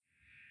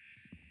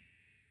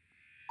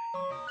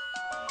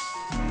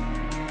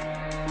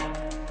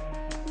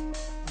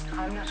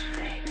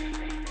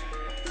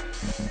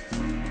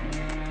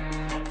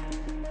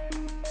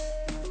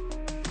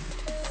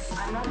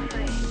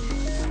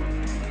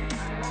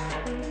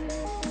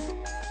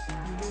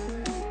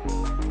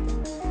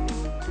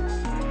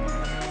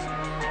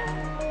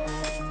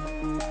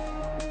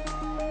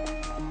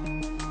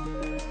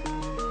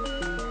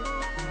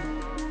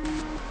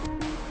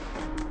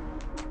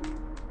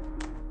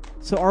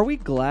So are we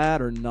glad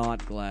or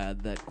not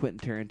glad that Quentin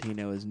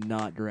Tarantino is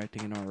not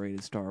directing an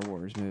R-rated Star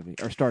Wars movie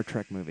or Star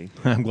Trek movie?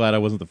 I'm glad I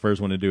wasn't the first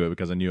one to do it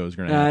because I knew it was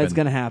going to happen. It's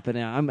going to happen.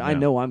 Yeah. I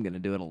know I'm going to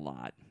do it a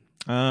lot.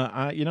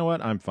 You know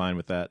what? I'm fine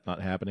with that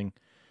not happening.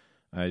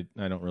 I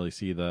don't really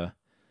see the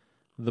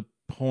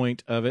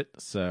point of it.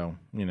 So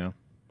it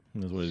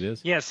is what it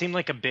is. Yeah, it seemed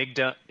like a big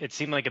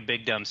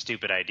dumb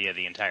stupid idea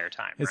the entire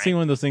time. It seemed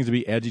one of those things to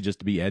be edgy just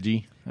to be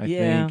edgy. I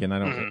think, and I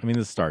don't. Mm-hmm. I mean,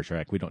 this is Star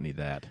Trek. We don't need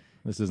that.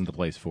 This isn't the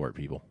place for it,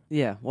 people.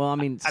 Yeah. Well, I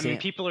mean,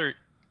 people are.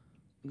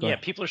 Yeah,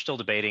 people are still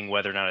debating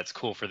whether or not it's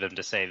cool for them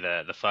to say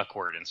the fuck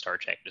word in Star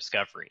Trek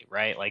Discovery,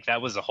 right? Like that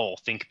was a whole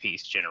think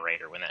piece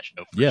generator when that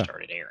show first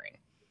started airing.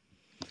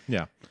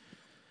 Yeah,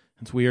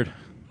 it's weird.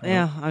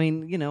 Yeah, I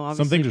mean,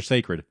 obviously some things are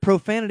sacred.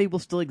 Profanity will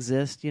still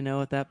exist,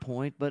 at that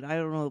point, but I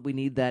don't know that we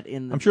need that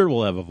in the... I'm sure it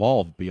will have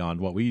evolved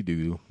beyond what we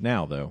do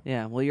now, though.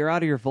 Yeah, well, you're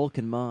out of your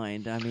Vulcan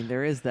mind. I mean,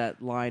 there is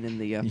that line in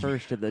the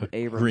first of the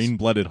Abrams...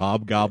 Green-blooded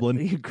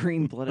hobgoblin.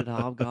 Green-blooded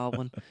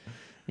hobgoblin.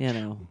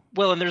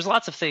 Well, and there's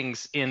lots of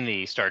things in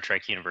the Star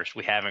Trek universe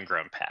we haven't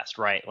grown past,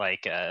 right?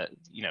 Like,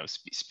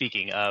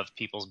 speaking of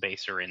people's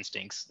baser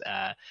instincts,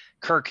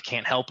 Kirk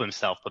can't help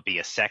himself but be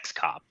a sex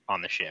cop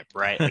on the ship,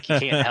 right? Like, he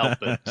can't help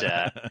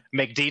but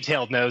make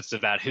detailed notes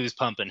about who's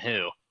pumping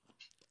who.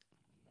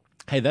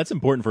 Hey, that's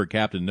important for a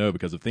captain to know,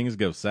 because if things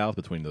go south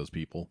between those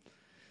people...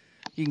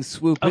 You can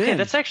swoop in. Okay,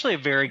 that's actually a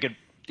very good...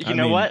 You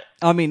know what?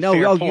 I mean, no,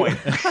 fair point.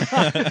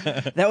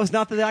 That was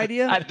not the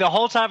idea? The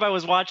whole time I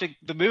was watching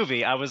the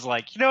movie, I was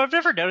like, I've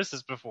never noticed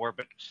this before,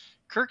 but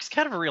Kirk's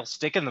kind of a real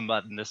stick in the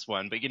mud in this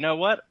one. But you know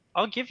what?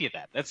 I'll give you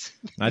that.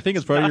 I think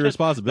it's part of your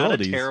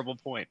responsibilities. Not a terrible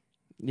point.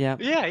 Yeah.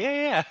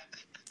 Yeah.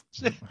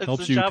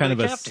 Helps you kind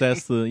of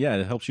assess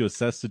it helps you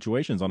assess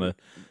situations on a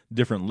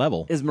different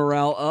level. Is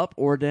morale up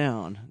or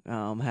down?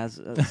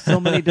 Has so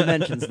many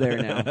dimensions there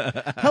now.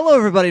 Hello,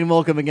 everybody, and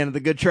welcome again to the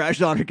Good Trash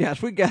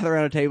Donnercast. We gather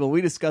around a table,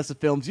 we discuss the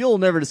films you'll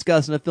never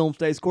discuss in a film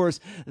stays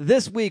course.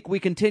 This week, we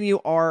continue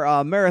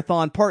our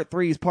marathon part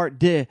 3's part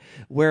D,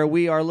 where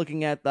we are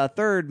looking at the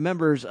third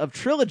members of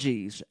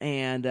trilogies.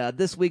 And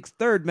this week's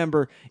third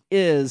member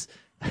is...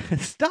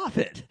 Stop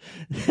it.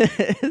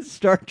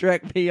 Star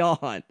Trek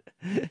Beyond.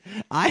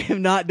 I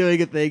am not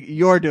doing a thing.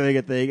 You're doing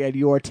a thing, and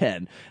you're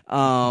 10.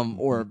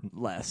 Or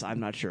less. I'm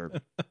not sure.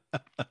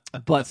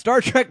 But Star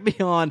Trek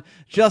Beyond,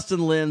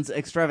 Justin Lin's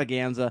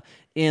extravaganza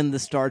in the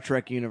Star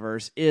Trek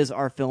universe, is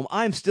our film.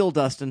 I'm still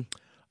Dustin.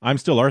 I'm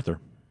still Arthur.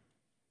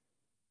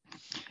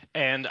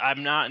 And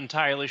I'm not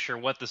entirely sure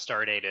what the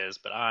star date is,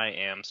 but I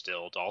am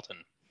still Dalton.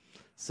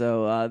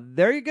 So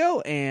there you go,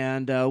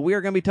 and we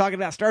are going to be talking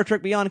about Star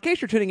Trek Beyond. In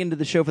case you're tuning into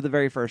the show for the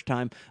very first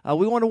time,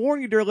 we want to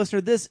warn you, dear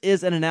listener, this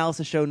is an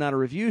analysis show, not a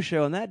review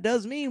show, and that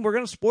does mean we're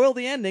going to spoil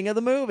the ending of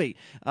the movie,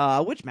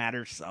 which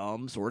matters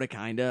some, sort of,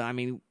 kind of. I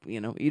mean,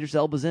 Idris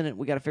Elba's in it.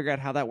 We got to figure out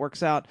how that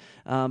works out,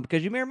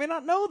 because you may or may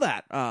not know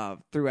that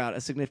throughout a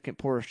significant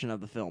portion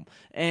of the film.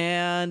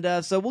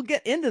 And so we'll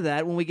get into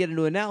that when we get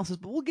into analysis,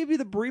 but we'll give you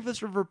the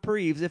briefest of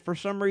reprieves if for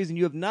some reason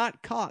you have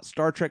not caught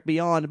Star Trek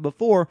Beyond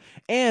before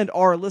and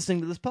are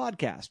listening to this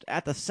podcast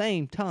at the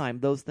same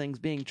time, those things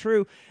being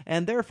true,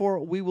 and therefore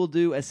we will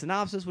do a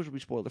synopsis, which will be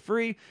spoiler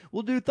free.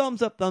 We'll do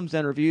thumbs up, thumbs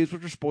down reviews,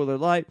 which are spoiler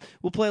light.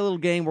 We'll play a little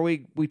game where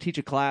we teach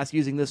a class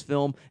using this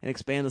film and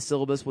expand the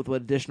syllabus with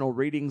additional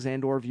readings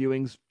and or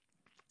viewings,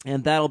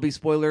 and that'll be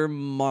spoiler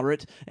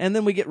moderate. And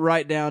then we get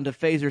right down to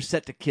Phaser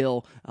Set to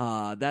Kill.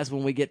 That's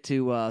when we get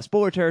to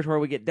spoiler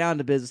territory. We get down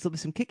to business. There'll be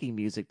some kicking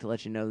music to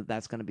let you know that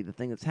that's going to be the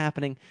thing that's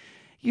happening.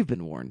 You've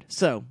been warned.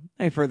 So,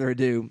 any further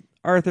ado,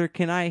 Arthur,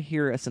 can I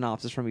hear a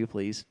synopsis from you,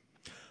 please?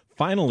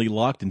 Finally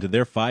locked into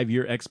their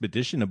 5-year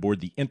expedition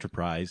aboard the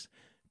Enterprise,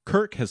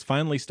 Kirk has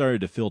finally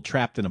started to feel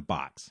trapped in a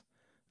box.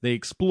 They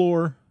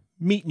explore,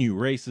 meet new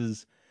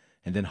races,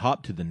 and then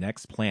hop to the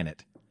next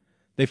planet.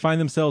 They find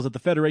themselves at the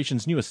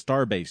Federation's newest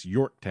starbase,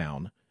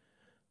 Yorktown.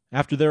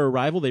 After their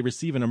arrival, they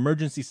receive an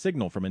emergency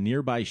signal from a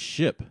nearby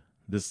ship.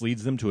 This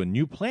leads them to a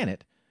new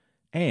planet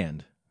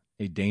and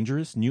a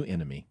dangerous new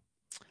enemy.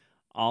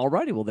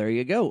 Alrighty, well, there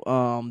you go.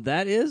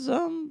 That is,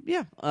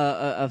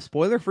 a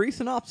spoiler-free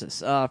synopsis,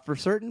 for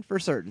certain.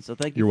 So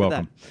thank you You're for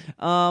welcome.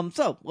 That.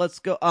 So let's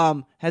go.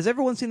 Has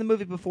everyone seen the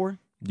movie before?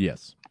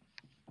 Yes.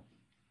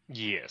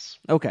 Yes.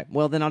 Okay,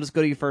 well, then I'll just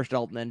go to you first,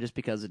 Dalton, then, just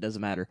because it doesn't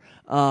matter.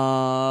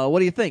 What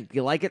do you think? Do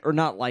you like it or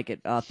not like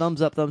it?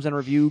 Thumbs up, thumbs down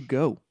review,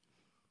 go.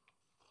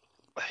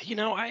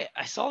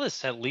 I saw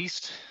this at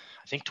least,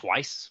 I think,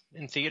 twice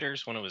in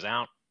theaters when it was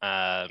out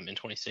in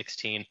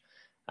 2016.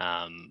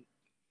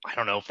 I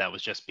don't know if that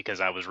was just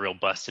because I was real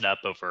busted up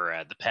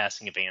over the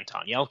passing of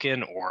Anton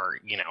Yelchin, or,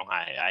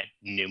 I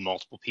knew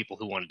multiple people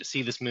who wanted to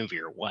see this movie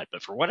or what.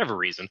 But for whatever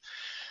reason,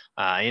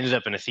 I ended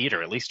up in a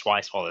theater at least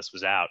twice while this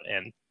was out.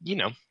 And,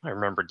 I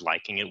remembered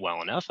liking it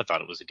well enough. I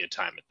thought it was a good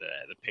time at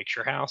the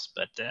Picture House.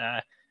 But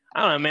I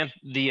don't know, man.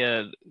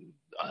 The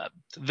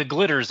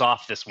glitter's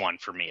off this one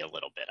for me a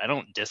little bit. I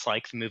don't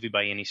dislike the movie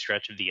by any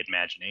stretch of the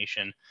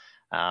imagination.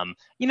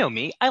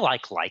 Me, I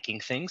like liking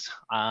things.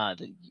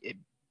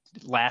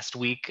 last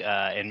week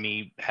and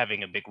me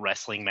having a big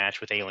wrestling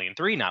match with Alien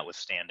 3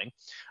 notwithstanding,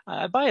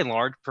 I by and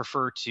large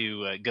prefer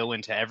to go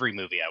into every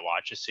movie I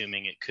watch,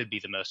 assuming it could be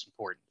the most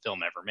important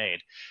film ever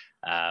made.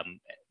 Um,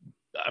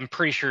 I'm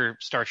pretty sure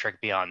Star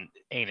Trek Beyond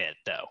ain't it,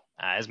 though,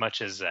 as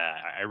much as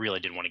I really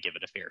did want to give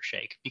it a fair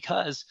shake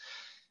because,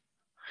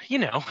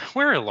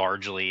 we're a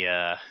largely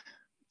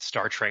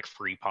Star Trek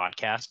free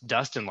podcast.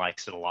 Dustin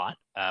likes it a lot,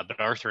 but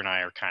Arthur and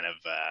I are kind of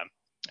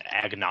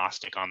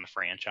agnostic on the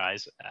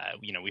franchise.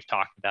 We've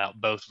talked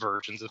about both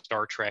versions of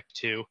Star Trek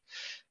too,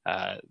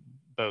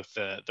 both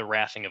the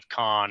Wrathing of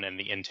Khan and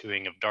the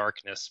Intoing of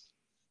Darkness.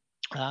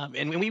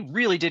 And we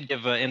really did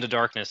give Into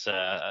Darkness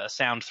a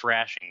sound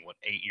thrashing,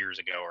 8 years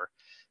ago or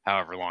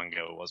however long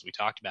ago it was we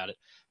talked about it.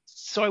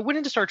 So I went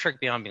into Star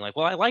Trek Beyond being like,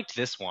 well, I liked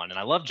this one, and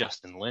I love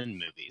Justin Lin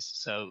movies,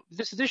 so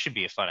this should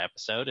be a fun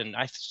episode, and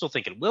I still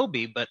think it will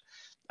be, but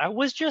I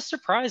was just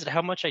surprised at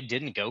how much I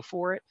didn't go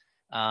for it.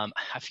 I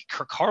think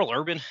Carl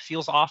Urban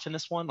feels off in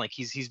this one. Like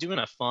he's doing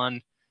a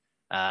fun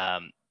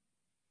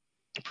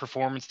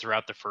performance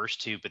throughout the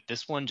first two, but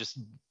this one just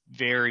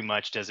very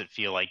much doesn't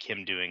feel like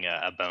him doing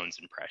a Bones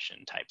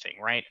impression type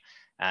thing, right?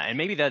 And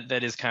maybe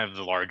that is kind of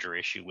the larger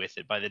issue with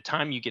it. By the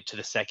time you get to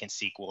the second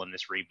sequel in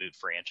this reboot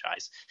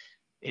franchise,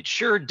 it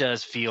sure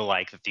does feel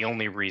like that the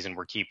only reason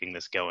we're keeping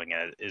this going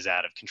is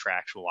out of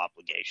contractual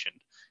obligation.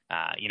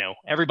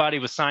 Everybody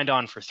was signed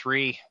on for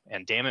 3,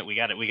 and damn it, we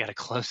got to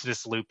close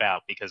this loop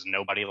out because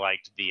nobody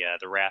liked the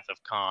Wrath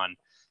of Khan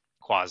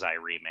quasi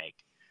remake.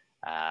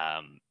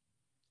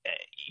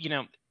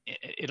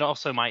 It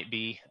also might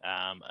be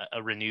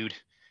a renewed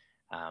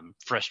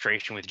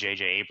frustration with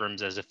J.J.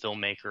 Abrams as a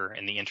filmmaker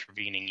in the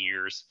intervening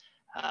years,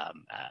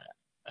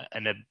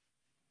 and a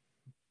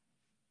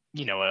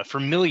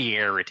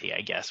familiarity,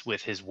 I guess,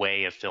 with his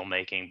way of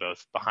filmmaking,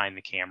 both behind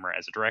the camera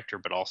as a director,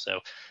 but also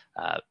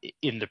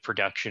in the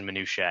production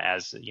minutia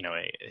as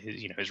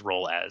his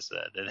role as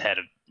the head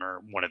of,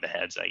 or one of the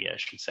heads, I guess I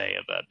should say,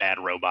 of Bad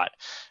Robot.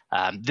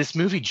 This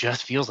movie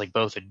just feels like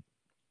both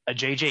a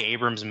J.J.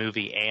 Abrams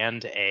movie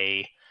and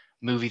a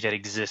movie that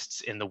exists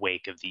in the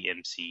wake of the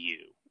MCU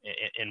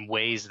in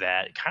ways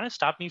that kind of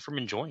stopped me from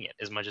enjoying it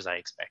as much as I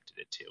expected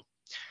it to.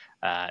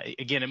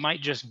 Again, it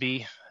might just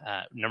be,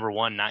 number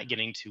one, not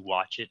getting to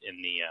watch it in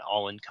the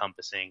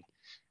all-encompassing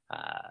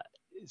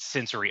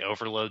sensory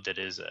overload that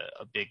is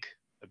a big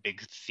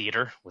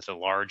theater with a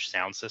large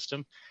sound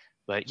system.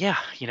 But yeah,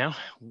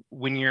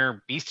 when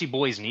your Beastie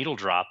Boys needle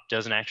drop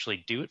doesn't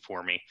actually do it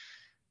for me,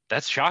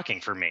 that's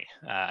shocking for me.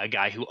 A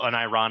guy who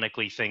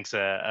unironically thinks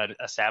a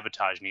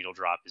sabotage needle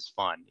drop is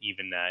fun,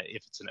 even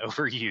if it's an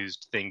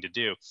overused thing to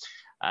do.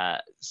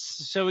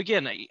 So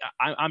again,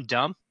 I'm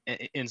dumb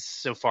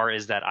insofar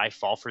as that I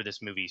fall for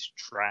this movie's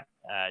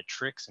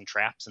tricks and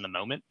traps in the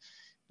moment.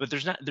 But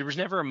there was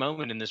never a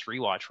moment in this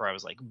rewatch where I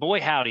was like,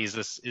 boy, howdy, is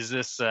this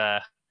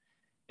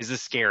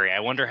scary? I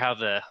wonder how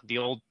the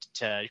old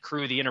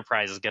crew of the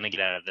Enterprise is going to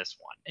get out of this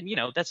one.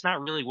 And that's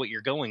not really what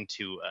you're going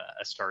to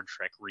a Star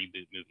Trek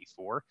reboot movie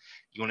for.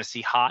 You want to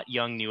see hot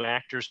young new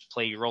actors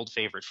play your old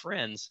favorite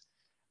friends.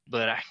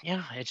 But I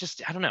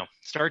don't know.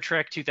 Star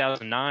Trek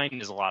 2009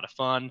 is a lot of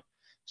fun.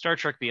 Star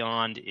Trek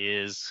Beyond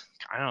is,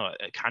 I don't know,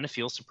 it kind of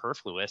feels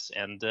superfluous.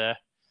 And, I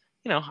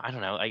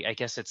don't know. I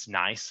guess it's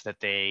nice that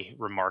they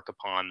remark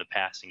upon the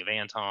passing of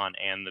Anton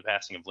and the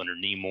passing of Leonard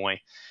Nimoy.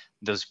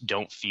 Those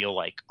don't feel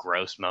like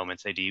gross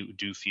moments. They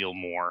do feel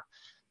more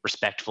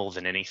respectful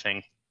than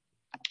anything.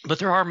 But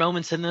there are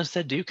moments in this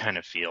that do kind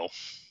of feel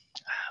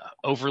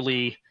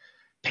overly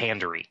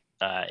pandery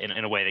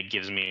in a way that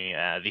gives me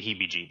the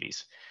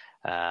heebie-jeebies.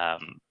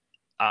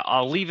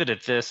 I'll leave it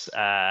at this.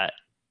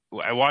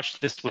 I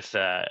watched this with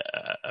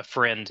a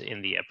friend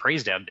in the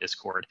Praise Down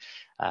Discord,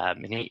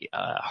 and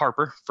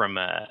Harper from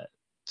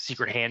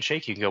Secret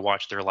Handshake. You can go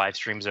watch their live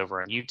streams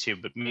over on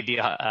YouTube, but made the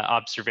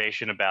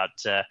observation about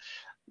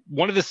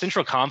one of the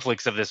central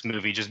conflicts of this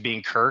movie just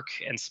being Kirk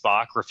and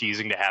Spock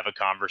refusing to have a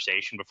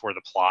conversation before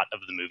the plot of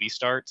the movie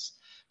starts.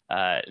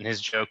 And his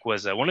joke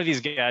was, one of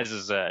these guys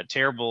is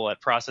terrible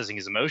at processing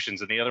his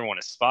emotions, and the other one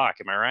is Spock.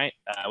 Am I right?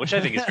 Which I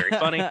think is very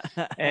funny,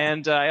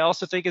 and I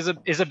also think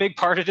is a big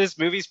part of this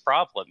movie's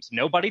problems.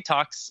 Nobody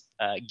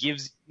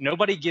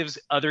gives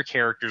other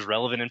characters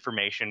relevant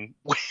information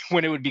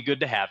when it would be good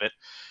to have it,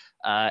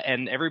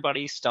 and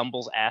everybody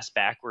stumbles ass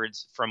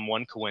backwards from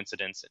one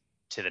coincidence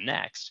to the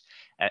next,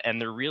 and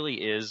there really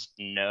is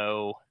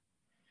no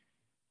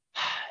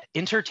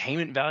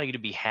entertainment value to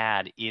be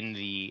had in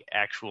the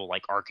actual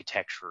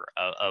architecture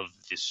of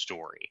this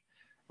story,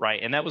 right?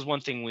 And that was one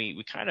thing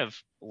we kind of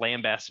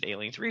lambasted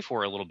Alien 3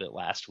 for a little bit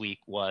last week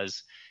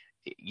was,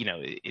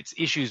 its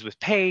issues with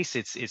pace,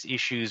 its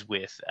issues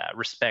with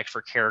respect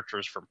for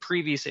characters from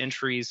previous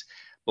entries.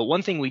 But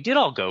one thing we did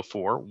all go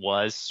for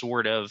was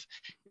sort of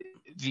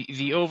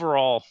the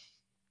overall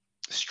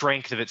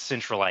strength of its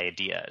central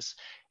ideas.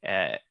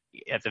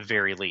 At the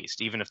very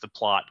least, even if the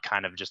plot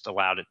kind of just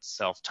allowed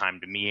itself time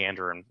to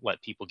meander and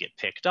let people get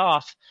picked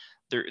off,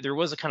 there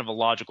was a kind of a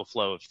logical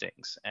flow of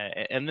things.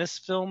 And this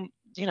film,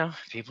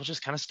 people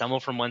just kind of stumble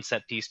from one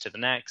set piece to the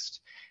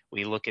next.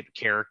 We look at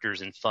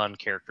characters and fun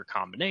character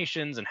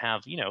combinations and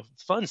have,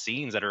 fun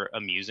scenes that are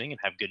amusing and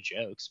have good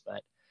jokes.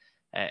 But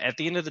at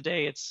the end of the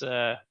day, it's,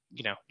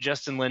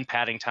 Justin Lin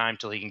padding time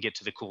till he can get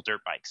to the cool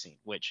dirt bike scene,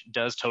 which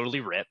does totally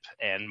rip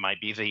and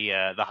might be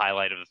the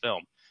highlight of the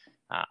film.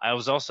 I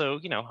was also,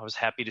 I was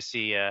happy to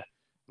see, I'm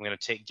going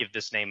to give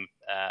this name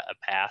a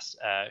pass,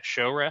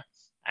 Shohreh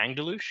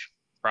Aghdashloo.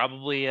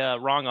 Probably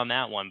wrong on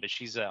that one, but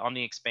she's on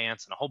The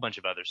Expanse and a whole bunch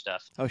of other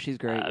stuff. Oh, she's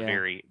great.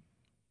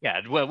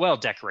 Well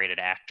decorated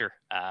actor.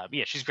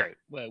 She's great.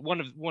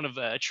 One of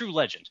a true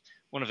legend,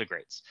 one of the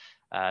greats.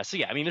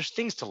 There's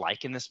things to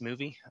like in this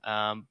movie.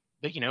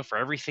 But for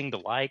everything to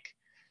like,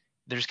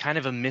 there's kind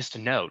of a missed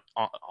note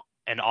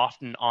and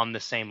often on the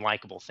same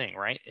likable thing,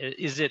 right?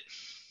 Is it,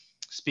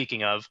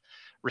 speaking of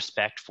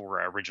respect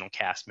for original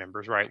cast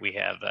members, right? We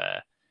have,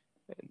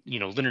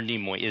 Leonard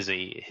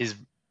Nimoy his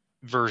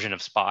version of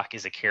Spock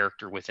is a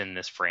character within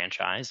this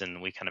franchise,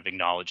 and we kind of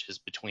acknowledge his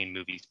between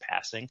movies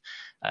passing.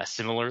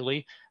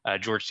 Similarly,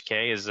 George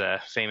Takei is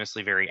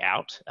famously very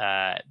out,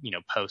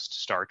 post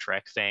Star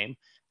Trek fame.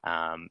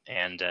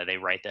 And they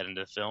write that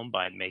into the film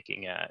by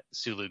making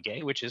Sulu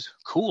gay, which is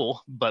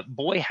cool. But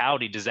boy,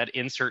 howdy, does that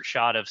insert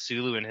shot of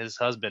Sulu and his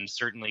husband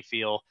certainly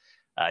feel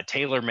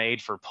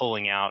tailor-made for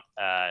pulling out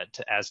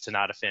to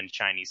not offend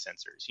Chinese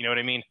censors. You know what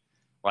I mean?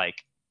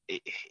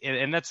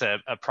 And that's a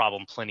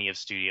problem plenty of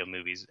studio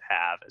movies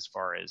have as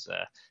far as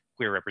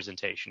queer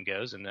representation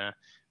goes. And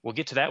we'll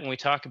get to that when we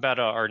talk about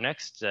our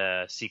next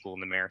sequel in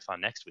the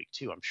marathon next week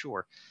too, I'm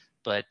sure.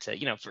 But,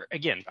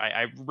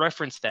 I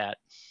referenced that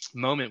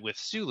moment with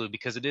Sulu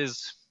because it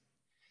is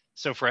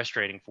so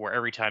frustrating for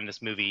every time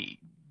this movie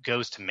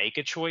goes to make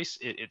a choice,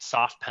 it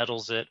soft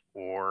pedals it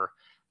or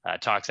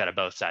talks out of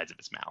both sides of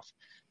its mouth.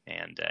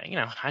 And,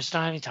 I just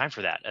don't have any time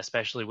for that,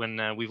 especially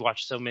when we've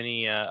watched so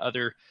many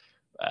other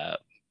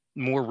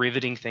more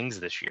riveting things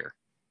this year.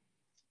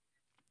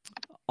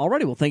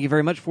 Alrighty, well, thank you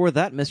very much for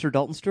that, Mr.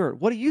 Dalton Stewart.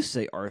 What do you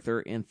say,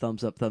 Arthur, in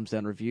thumbs up, thumbs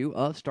down review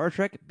of Star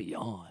Trek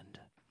Beyond?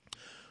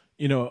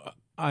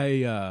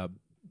 I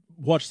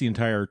watched the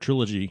entire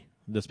trilogy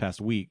this past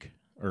week,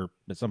 or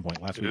at some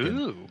point last weekend.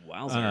 Ooh,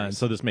 wowzers.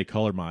 So this may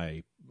color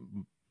my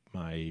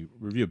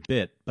review a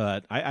bit,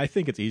 but I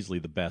think it's easily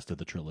the best of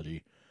the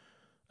trilogy,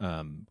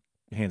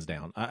 hands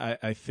down.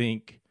 I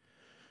think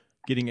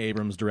getting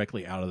Abrams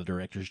directly out of the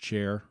director's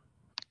chair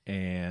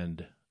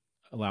and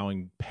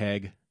allowing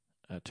Peg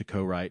to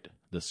co-write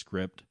the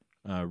script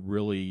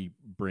really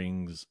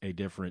brings a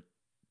different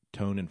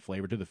tone and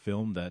flavor to the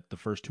film that the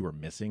first two are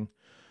missing.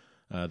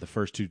 The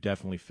first two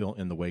definitely fill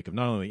in the wake of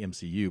not only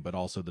MCU, but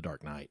also The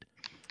Dark Knight.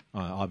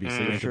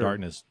 Obviously, Into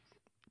Darkness,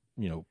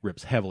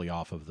 rips heavily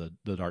off of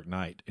the Dark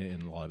Knight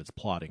in a lot of its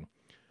plotting.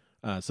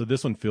 So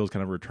this one feels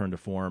kind of a return to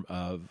form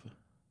of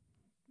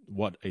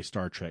what a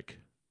Star Trek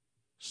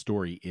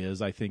story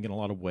is, I think, in a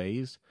lot of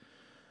ways.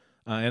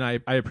 And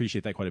I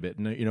appreciate that quite a bit.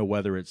 And,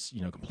 whether it's,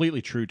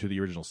 completely true to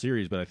the original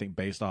series, but I think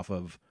based off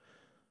of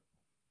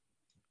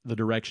the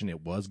direction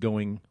it was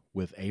going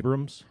with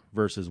Abrams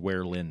versus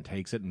where Lin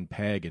takes it, and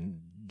Peg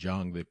and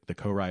Jung, the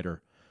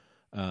co-writer,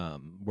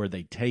 where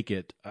they take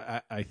it,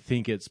 I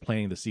think it's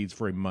planting the seeds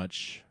for a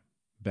much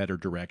better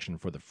direction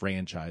for the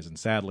franchise. And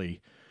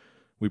sadly,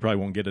 we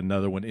probably won't get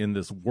another one in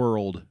this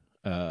world,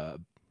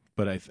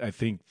 but I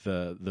think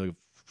the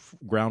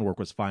groundwork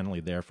was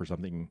finally there for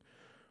something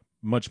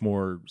much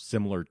more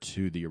similar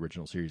to the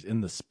original series,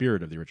 in the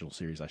spirit of the original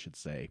series, I should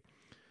say.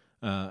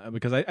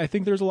 Because I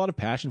think there's a lot of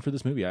passion for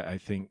this movie. I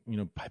think,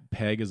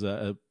 Peg is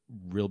a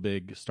real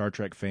big Star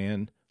Trek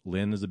fan.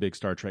 Lin is a big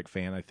Star Trek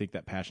fan. I think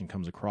that passion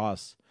comes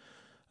across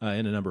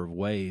in a number of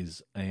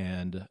ways,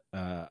 and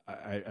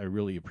I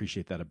really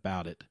appreciate that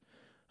about it.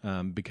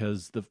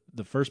 Because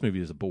the first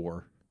movie is a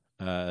bore,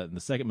 and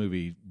the second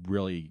movie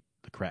really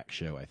the crack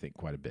show, I think,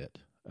 quite a bit.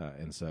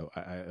 And so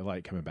I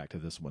like coming back to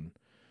this one.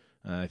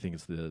 I think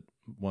it's the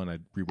one I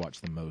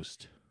rewatched the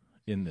most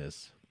in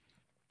this.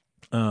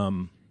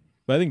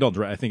 But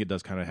I think it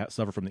does kind of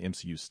suffer from the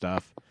MCU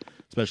stuff,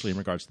 especially in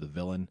regards to the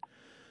villain.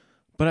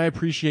 But I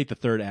appreciate the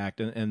third act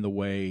and the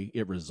way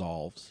it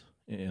resolves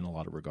in a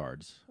lot of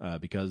regards,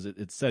 because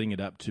it's setting it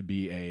up to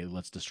be a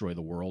let's destroy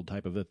the world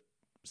type of a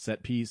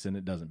set piece, and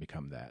it doesn't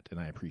become that. And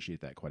I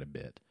appreciate that quite a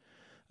bit.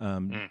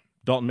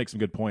 Dalton makes some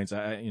good points.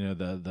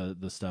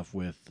 The stuff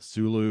with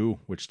Sulu,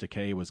 which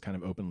Takei was kind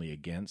of openly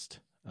against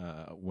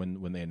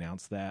when they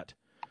announced that.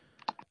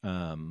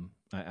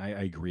 I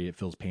agree. It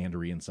feels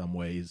pandery in some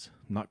ways,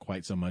 not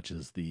quite so much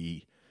as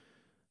the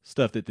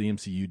stuff that the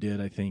MCU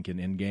did, I think, in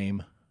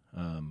Endgame.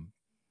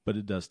 But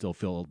it does still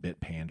feel a bit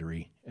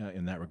pandery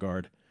in that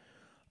regard.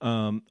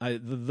 I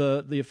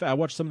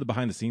watched some of the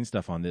behind the scenes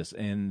stuff on this,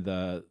 and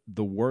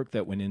the work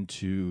that went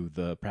into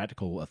the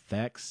practical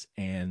effects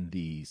and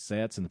the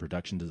sets and the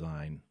production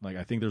design.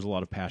 I think there's a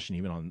lot of passion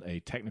even on a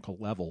technical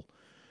level,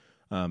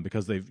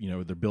 because they're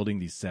building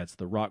these sets,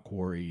 the rock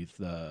quarry,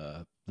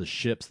 the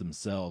ships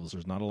themselves.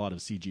 There's not a lot of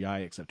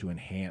CGI except to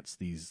enhance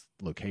these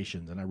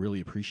locations, and I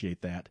really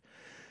appreciate that.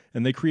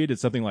 And they created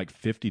something like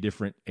 50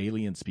 different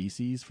alien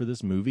species for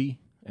this movie.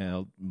 And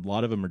a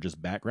lot of them are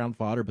just background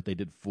fodder, but they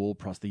did full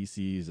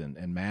prostheses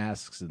and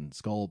masks and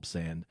sculpts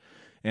and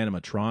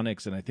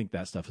animatronics. And I think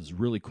that stuff is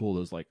really cool.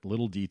 Those like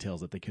little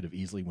details that they could have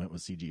easily went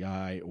with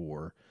CGI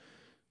or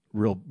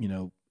real,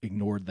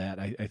 ignored that.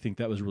 I think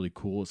that was really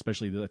cool,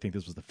 especially I think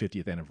this was the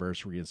 50th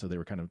anniversary. And so they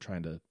were kind of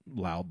trying to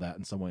laud that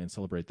in some way and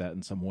celebrate that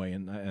in some way.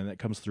 And that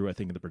comes through, I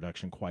think, in the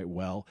production quite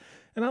well.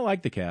 And I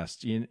like the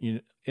cast.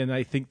 And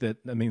I think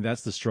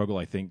that's the struggle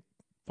I think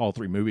all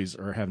three movies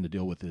are having to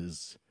deal with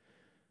is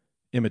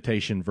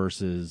imitation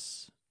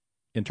versus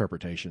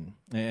interpretation.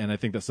 And I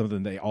think that's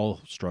something they all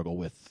struggle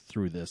with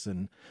through this.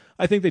 And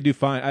I think they do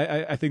fine.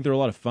 I think they're a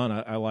lot of fun.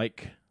 I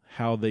like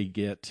how they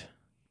get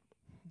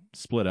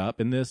split up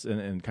in this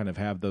and kind of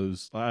have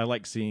those. I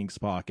like seeing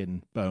Spock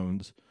and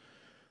Bones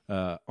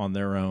on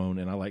their own,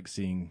 and I like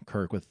seeing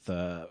Kirk with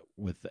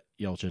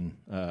Yelchin.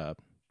 Can't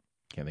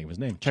think of his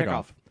name.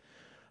 Chekhov.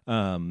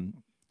 And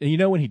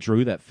when he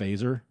drew that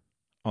phaser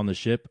on the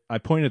ship, I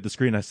pointed at the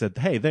screen. I said,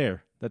 "Hey,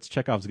 there, that's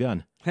Chekhov's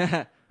gun."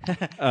 I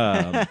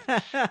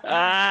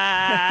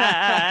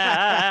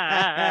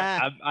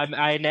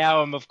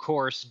now am, of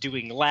course,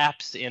 doing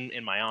laps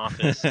in my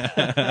office,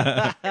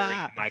 carrying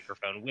the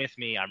microphone with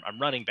me. I'm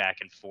running back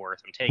and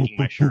forth. I'm taking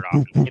my shirt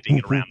off and whipping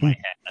it around my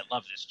head. I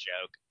love this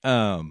joke.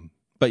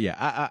 But yeah,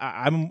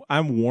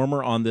 I'm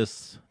warmer on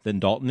this than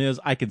Dalton is.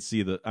 I can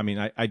see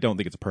I don't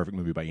think it's a perfect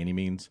movie by any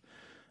means,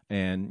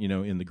 and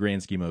in the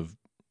grand scheme of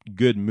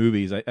good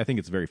movies, I think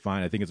it's very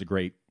fine. I think it's a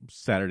great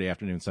Saturday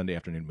afternoon, Sunday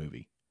afternoon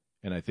movie.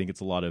 And I think it's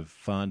a lot of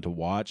fun to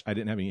watch. I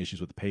didn't have any issues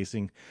with the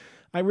pacing.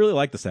 I really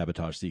like the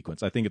sabotage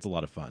sequence. I think it's a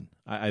lot of fun.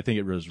 I think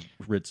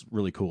it's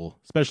really cool,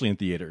 especially in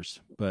theaters.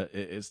 But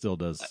it still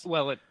does.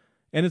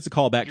 And it's a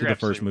callback to the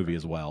first movie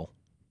as well.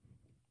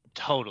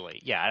 Totally,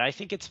 yeah. And I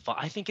think it's fun.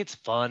 I think it's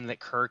fun that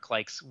Kirk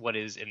likes what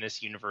is in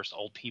this universe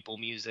old people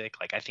music.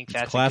 Like I think it's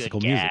that's classical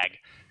a good gag. music.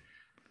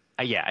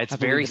 Yeah, it's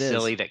very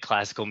silly that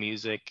classical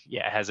music,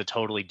 has a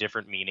totally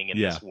different meaning in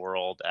this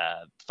world.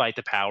 Fight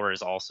the Power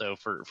is also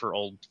for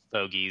old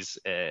fogies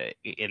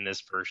in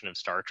this version of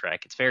Star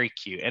Trek. It's very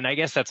cute. And I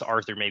guess that's,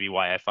 Arthur, maybe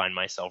why I find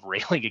myself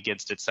railing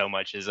against it so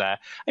much is I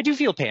do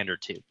feel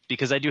pandered to,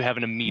 because I do have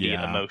an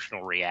immediate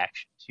emotional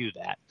reaction to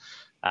that.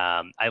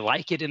 I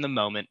like it in the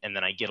moment, and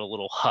then I get a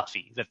little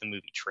huffy that the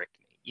movie tricked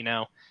me,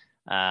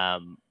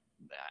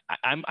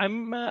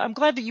 I'm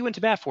glad that you went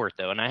to bat for it,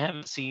 though, and I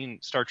haven't seen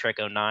Star Trek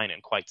 09 in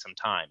quite some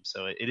time,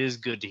 so it is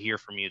good to hear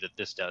from you that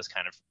this does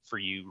kind of, for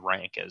you,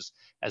 rank as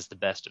the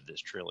best of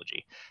this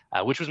trilogy,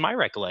 which was my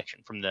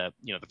recollection from the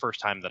first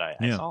time that I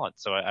saw it.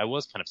 So I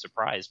was kind of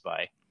surprised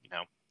by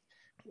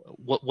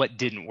what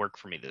didn't work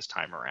for me this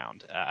time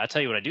around. I'll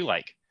tell you what I do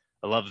like.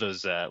 I love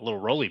those little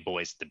roly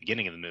boys at the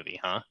beginning of the movie,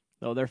 huh?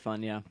 Oh, they're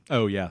fun, yeah.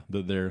 Oh yeah,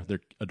 they're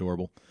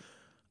adorable.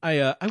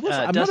 I'm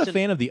Dustin, not a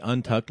fan of the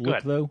untucked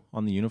look though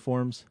on the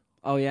uniforms.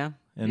 Oh yeah,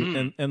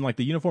 and like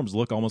the uniforms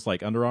look almost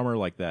like Under Armour,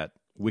 like that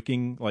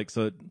wicking,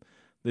 so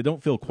they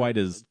don't feel quite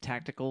as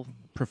tactical,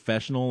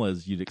 professional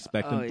as you'd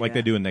expect them, like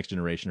they do in Next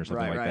Generation or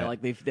something like that.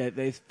 Like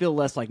they feel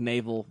less like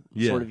naval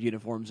sort of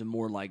uniforms and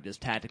more like just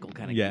tactical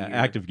kind of gear.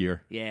 Active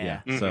gear. Yeah.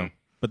 Mm-hmm. So,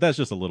 but that's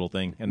just a little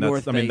thing, and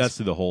that's that's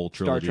through the whole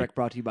trilogy. Star Trek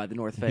brought to you by the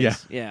North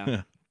Face.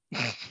 Yeah.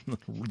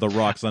 The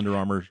Rock's Under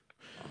Armour.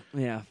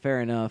 Yeah, fair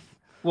enough.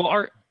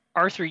 Well,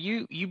 Arthur,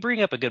 you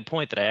bring up a good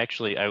point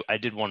that I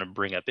did want to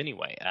bring up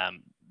anyway.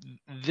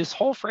 This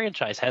whole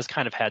franchise has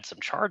kind of had some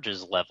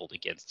charges leveled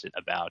against it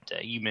about,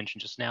 you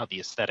mentioned just now, the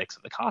aesthetics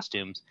of the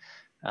costumes,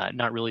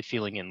 not really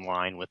feeling in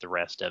line with the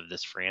rest of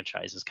this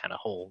franchise's kind of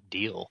whole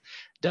deal.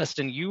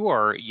 Dustin, you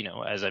are,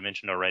 as I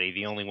mentioned already,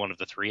 the only one of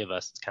the three of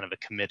us that's kind of a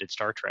committed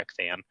Star Trek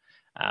fan.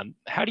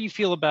 How do you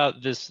feel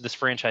about this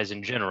franchise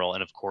in general?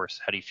 And of course,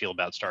 how do you feel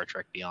about Star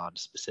Trek Beyond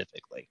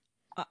specifically?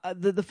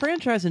 The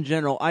franchise in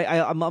general,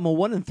 I'm a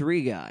 1 and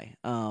 3 guy.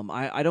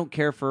 I don't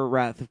care for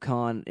Wrath of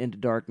Khan, Into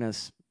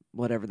Darkness,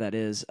 whatever that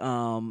is.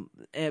 And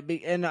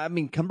I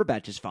mean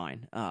Cumberbatch is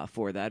fine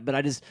for that, but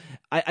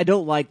I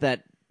don't like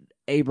that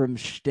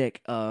Abrams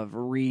shtick of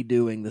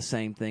redoing the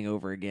same thing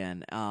over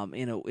again.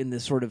 In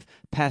this sort of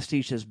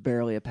pastiche is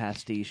barely a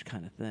pastiche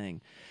kind of thing,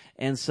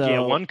 and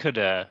so one could.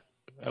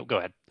 Oh, go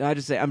ahead. I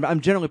just say I'm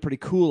generally pretty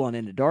cool on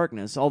Into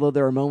Darkness, although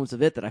there are moments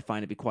of it that I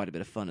find to be quite a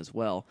bit of fun as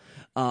well.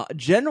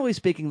 Generally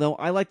speaking, though,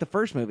 I like the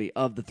first movie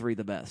of the three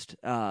the best.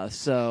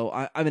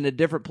 So I'm in a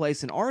different place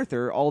than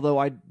Arthur, although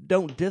I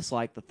don't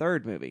dislike the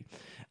third movie.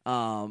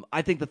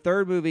 I think the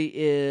third movie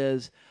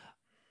is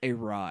a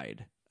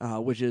ride.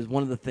 Which is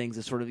one of the things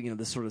that sort of,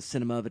 this sort of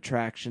cinema of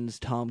attractions,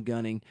 Tom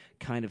Gunning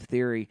kind of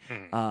theory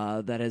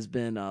that has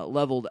been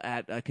leveled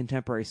at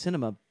contemporary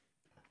cinema.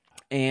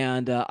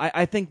 And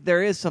I think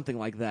there is something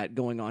like that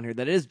going on here.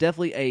 That is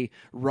definitely a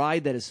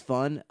ride that is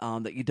fun,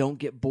 that you don't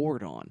get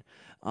bored on.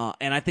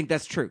 And I think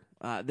that's true.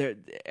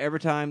 Every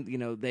time,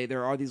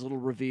 there are these little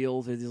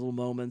reveals, there's these little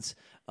moments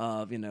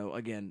of,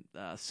 again,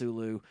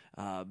 Sulu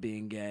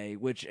being gay,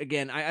 which,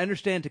 again, I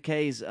understand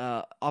Takei's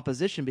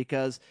opposition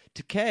because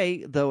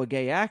Takei, though a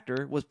gay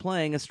actor, was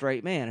playing a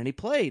straight man, and he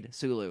played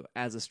Sulu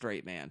as a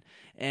straight man.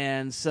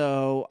 And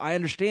so I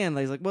understand.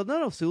 He's like, well,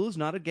 no, Sulu's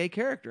not a gay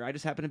character. I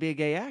just happen to be a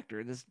gay actor.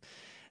 And this,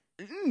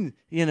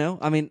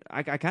 I mean,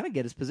 I kind of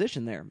get his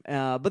position there.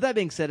 But that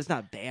being said, it's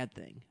not a bad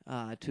thing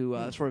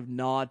to sort of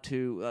nod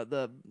to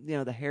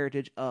the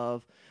heritage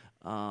of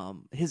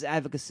his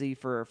advocacy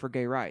for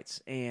gay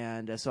rights,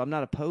 and so I'm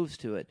not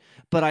opposed to it.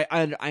 But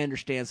I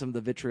understand some of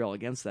the vitriol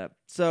against that.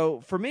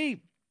 So for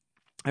me,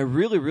 I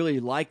really, really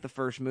like the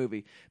first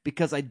movie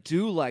because I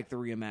do like the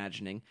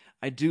reimagining.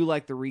 I do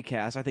like the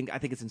recast. I think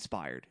it's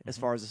inspired as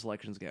far as the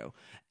selections go.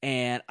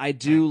 And I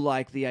do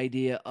like the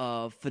idea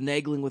of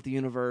finagling with the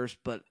universe,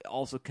 but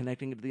also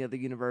connecting it to the other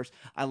universe.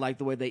 I like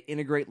the way they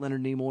integrate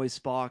Leonard Nimoy's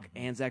Spock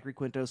and Zachary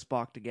Quinto's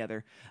Spock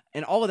together.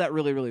 And all of that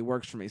really, really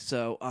works for me.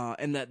 So,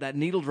 and that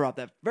needle drop,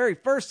 that very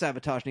first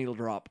Sabotage needle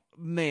drop,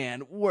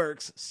 man,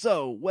 works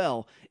so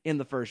well in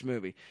the first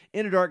movie.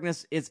 Into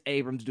Darkness, it's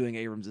Abrams doing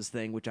Abrams'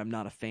 thing, which I'm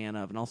not a fan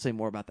of, and I'll say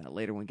more about that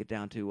later when we get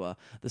down to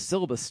the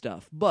syllabus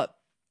stuff. But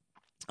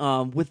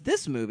with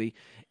this movie,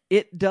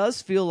 it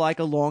does feel like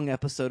a long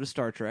episode of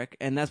Star Trek,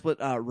 and that's what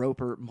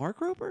Mark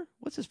Roper?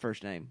 What's his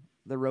first name?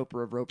 The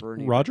Roper of Roper.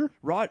 And Roger?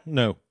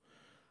 No.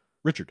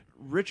 Richard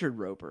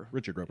Roper.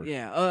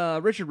 Yeah,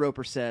 Richard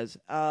Roper says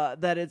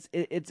that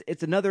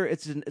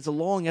it's a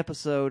long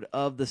episode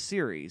of the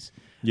series,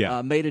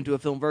 made into a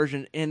film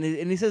version, and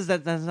he says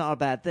that that's not a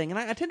bad thing, and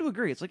I tend to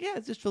agree. It's like, yeah,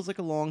 it just feels like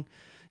a long,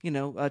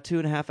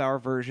 2.5 hour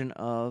version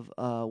of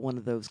one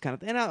of those kind of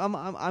things, and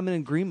I'm in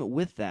agreement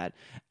with that.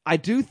 I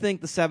do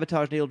think the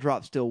Sabotage needle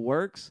drop still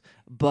works,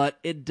 but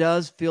it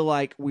does feel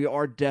like we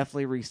are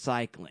definitely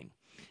recycling.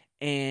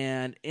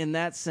 And in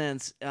that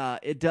sense,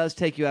 it does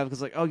take you out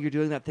because, like, oh, you're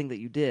doing that thing that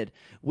you did,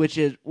 which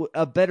is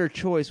a better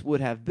choice would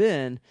have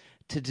been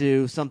to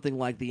do something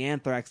like the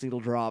Anthrax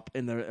needle drop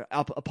in the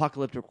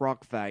apocalyptic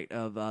rock fight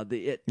of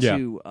the It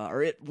 2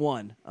 or It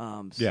 1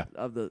 of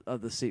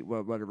the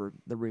whatever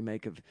the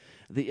remake of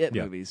the It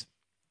movies,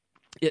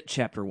 It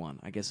Chapter 1,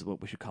 I guess is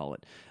what we should call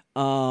it.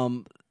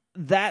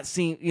 That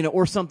scene,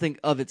 or something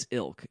of its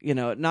ilk,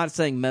 not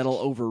saying metal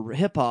over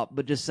hip hop,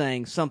 but just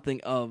saying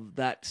something of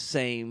that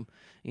same,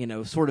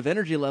 sort of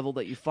energy level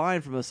that you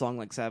find from a song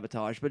like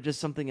Sabotage, but just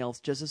something else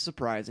just as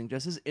surprising,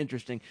 just as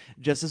interesting,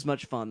 just as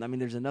much fun. I mean,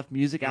 there's enough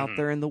music out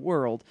there in the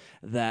world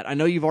that I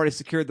know you've already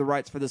secured the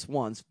rights for this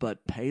once,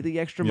 but pay the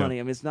extra money.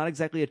 I mean, it's not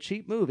exactly a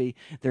cheap movie.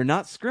 They're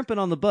not scrimping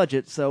on the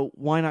budget, so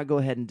why not go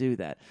ahead and do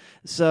that?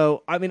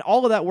 So, I mean,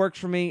 all of that works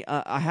for me.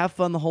 I have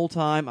fun the whole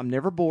time. I'm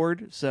never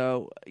bored,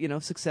 so,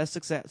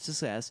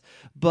 success.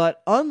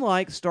 But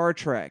unlike Star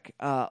Trek,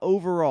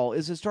 overall,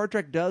 is that Star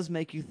Trek does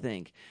make you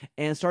think,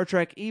 and Star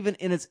Trek, even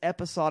in its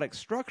episodic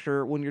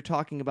structure, when you're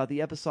talking about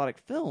the episodic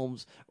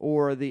films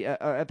or the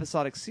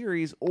episodic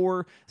series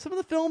or some of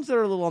the films that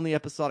are a little on the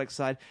episodic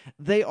side,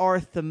 they are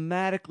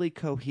thematically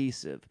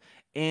cohesive,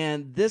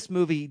 and this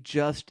movie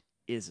just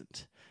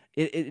isn't.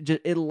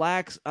 It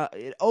lacks.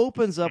 It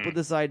opens up with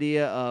this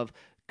idea of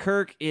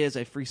Kirk is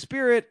a free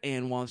spirit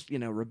and wants,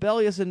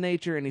 rebellious in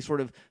nature, and he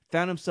sort of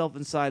found himself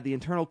inside the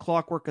internal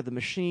clockwork of the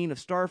machine of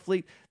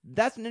Starfleet.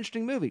 That's an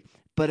interesting movie,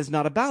 but it's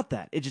not about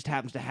that. It just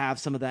happens to have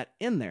some of that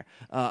in there.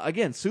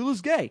 Again,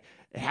 Sulu's gay.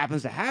 It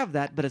happens to have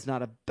that, but it's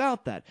not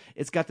about that.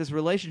 It's got this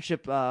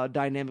relationship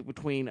dynamic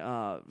between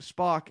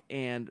Spock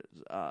and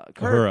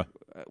Kirk.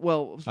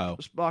 Uhura.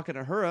 Spock and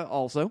Uhura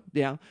also,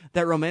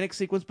 that romantic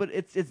sequence, but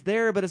it's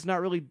there, but it's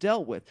not really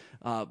dealt with.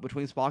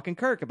 Between Spock and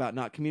Kirk about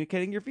not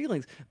communicating your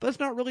feelings, but it's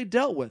not really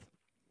dealt with.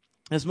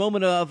 This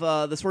moment of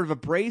the sort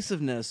of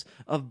abrasiveness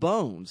of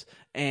Bones,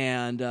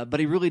 and but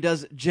he really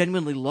does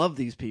genuinely love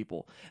these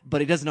people, but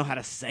he doesn't know how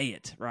to say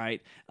it,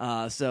 right?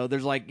 So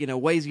there's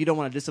ways you don't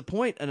want to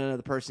disappoint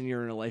another person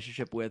you're in a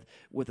relationship with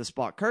the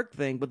Spock Kirk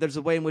thing, but there's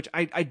a way in which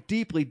I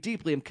deeply,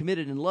 deeply am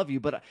committed and love you,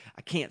 but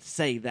I can't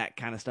say that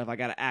kind of stuff. I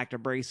got to act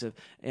abrasive,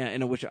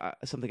 in which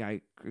something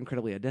I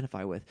incredibly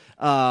identify with.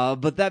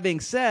 But that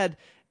being said,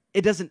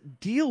 it doesn't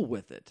deal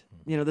with it.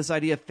 This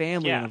idea of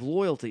family and of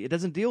loyalty. It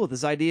doesn't deal with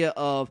this idea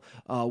of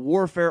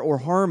warfare or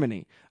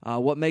harmony.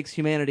 What makes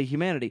humanity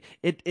humanity?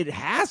 It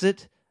has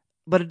it,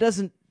 but it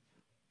doesn't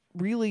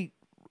really.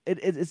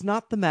 It's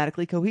not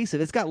thematically cohesive.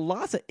 It's got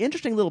lots of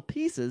interesting little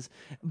pieces,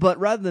 but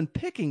rather than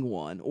picking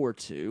one or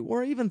two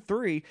or even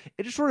three,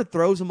 it just sort of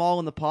throws them all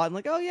in the pot and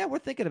like, oh yeah, we're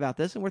thinking about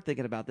this and we're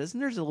thinking about this,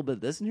 and there's a little bit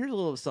of this and here's a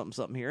little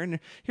something here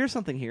and here's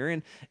something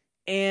here,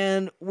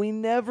 and we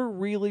never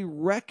really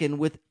reckon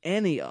with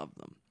any of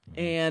them.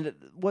 And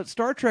what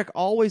Star Trek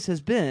always has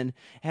been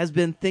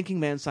thinking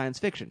man science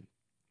fiction.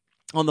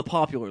 On the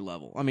popular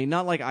level. I mean,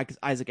 not like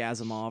Isaac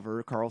Asimov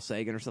or Carl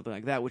Sagan or something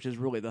like that, which is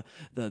really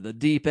the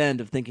deep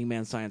end of thinking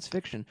man science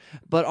fiction.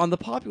 But on the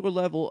popular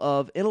level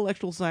of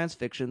intellectual science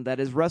fiction that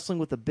is wrestling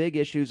with the big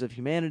issues of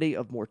humanity,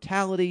 of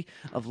mortality,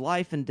 of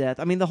life and death.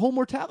 I mean, the whole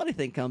mortality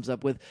thing comes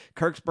up with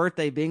Kirk's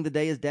birthday being the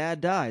day his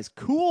dad dies.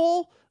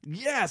 Cool.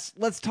 Yes,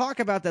 let's talk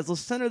about that. Let's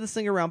center this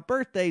thing around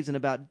birthdays and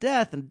about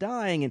death and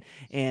dying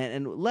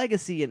and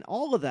legacy and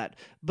all of that.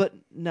 But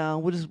no,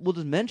 we'll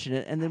just mention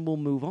it and then we'll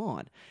move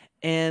on.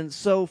 And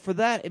so for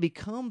that, it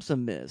becomes a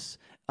miss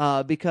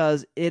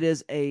because it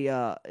is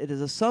a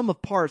sum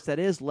of parts that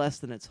is less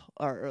than it's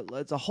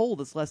a whole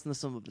that's less than the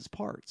sum of its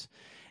parts.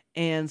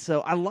 And so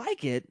I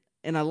like it,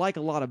 and I like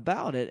a lot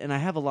about it, and I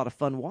have a lot of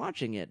fun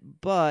watching it.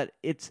 But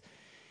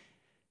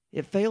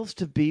it fails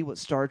to be what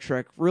Star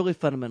Trek really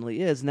fundamentally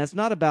is, and that's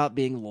not about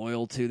being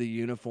loyal to the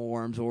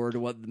uniforms or to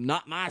what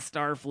not my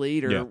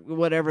Starfleet or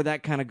whatever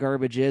that kind of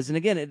garbage is. And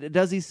again, it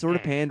does these sort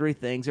of pandery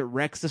things. It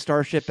wrecks the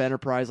Starship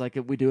Enterprise like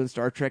we do in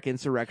Star Trek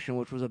Insurrection,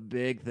 which was a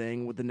big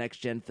thing with the Next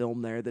Gen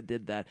film there that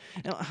did that.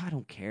 And I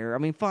don't care. I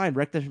mean, fine,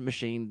 wreck the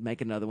machine,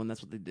 make another one.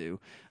 That's what they do.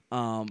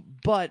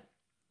 But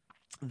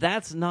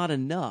that's not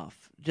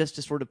enough just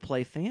to sort of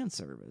play fan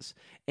service,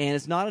 and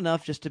it's not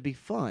enough just to be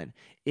fun.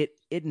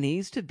 It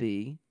needs to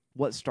be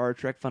what Star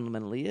Trek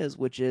fundamentally is,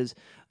 which is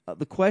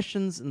the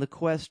questions and the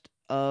quest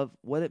of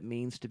what it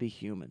means to be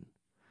human,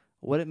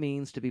 what it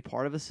means to be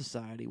part of a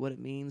society, what it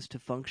means to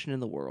function in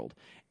the world.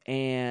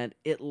 And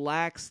it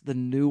lacks the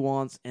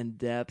nuance and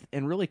depth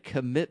and really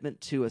commitment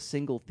to a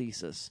single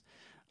thesis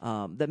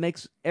that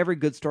makes every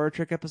good Star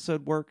Trek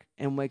episode work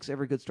and makes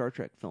every good Star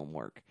Trek film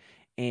work.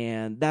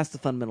 And that's the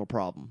fundamental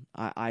problem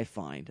I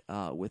find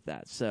with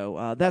that.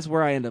 So that's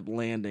where I end up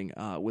landing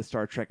with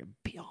Star Trek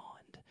Beyond.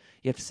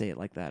 You have to say it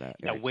like that.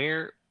 Now,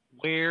 where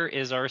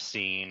is our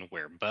scene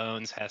where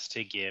Bones has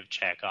to give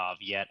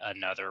Chekhov yet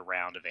another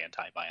round of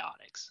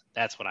antibiotics?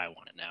 That's what I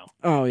want to know.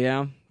 Oh,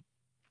 yeah?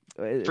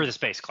 For the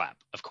space clap,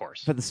 of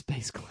course. For the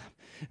space clap.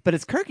 But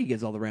it's Kirk who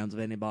gives all the rounds of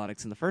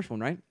antibiotics in the first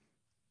one, right?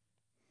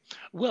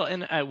 Well,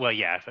 and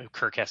yeah,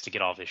 Kirk has to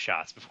get all of his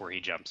shots before he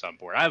jumps on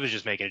board. I was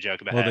just making a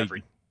joke about how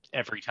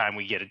every time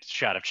we get a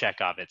shot of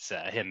Chekhov, it's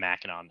him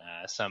macking on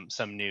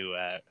some new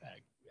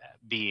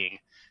being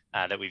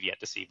that we've yet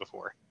to see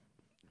before.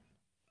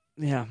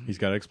 Yeah, he's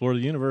got to explore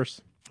the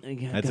universe.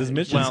 That's his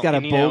mission. He's got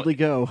to boldly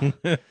go.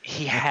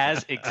 He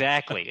has,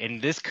 exactly.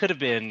 And this could have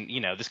been,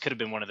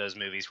 one of those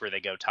movies where they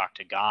go talk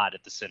to God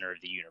at the center of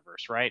the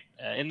universe, right?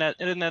 Isn't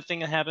that thing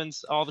that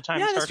happens all the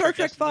time? Yeah, in Star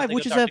Trek V,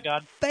 which is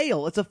a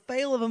fail. It's a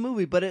fail of a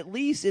movie, but at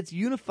least it's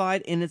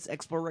unified in its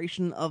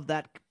exploration of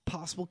that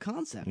possible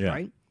concept,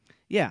 right?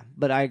 Yeah,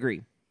 but I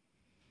agree.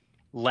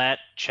 Let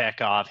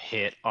Chekhov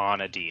hit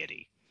on a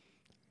deity.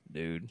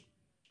 Dude.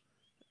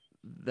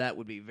 That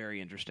would be very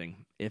interesting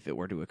if it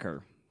were to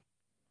occur.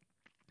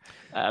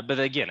 But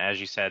again, as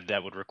you said,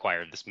 that would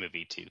require this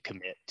movie to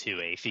commit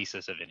to a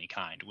thesis of any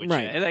kind. Which,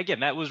 and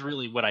again, that was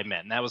really what I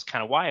meant. And that was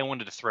kind of why I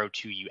wanted to throw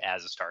to you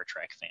as a Star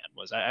Trek fan.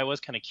 I was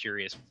kind of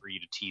curious for you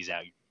to tease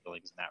out your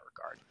feelings in that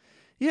regard.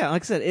 Yeah,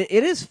 like I said, it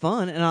is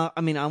fun, and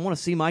I want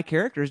to see my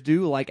characters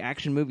do like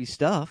action movie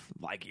stuff.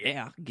 Like,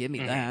 yeah, give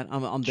me that.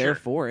 I'm there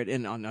for it,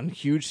 and on a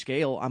huge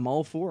scale, I'm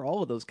all for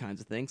all of those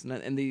kinds of things.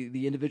 And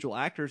the individual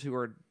actors who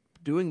are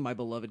doing my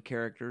beloved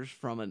characters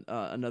from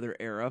another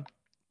era,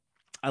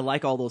 I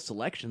like all those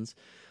selections,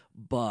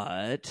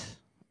 but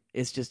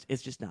it's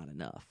just not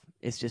enough.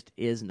 It just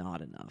is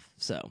not enough.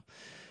 So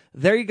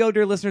there you go,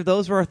 dear listener.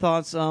 Those were our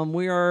thoughts.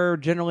 We are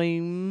generally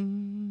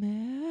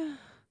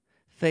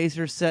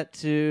phaser set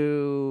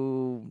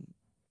to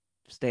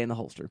stay in the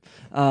holster.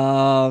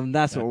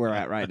 That's what we're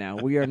at right now.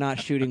 We are not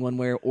shooting one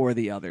way or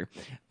the other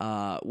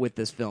with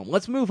this film.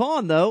 Let's move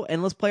on, though,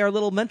 and let's play our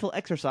little mental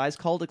exercise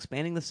called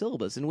Expanding the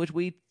Syllabus, in which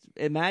we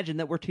imagine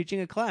that we're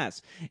teaching a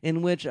class,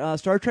 in which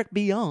Star Trek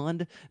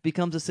Beyond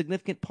becomes a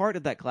significant part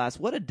of that class.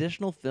 What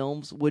additional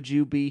films would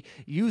you be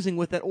using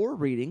with that, or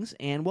readings,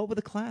 and what would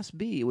the class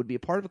be? It would be a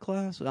part of a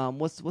class?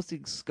 What's the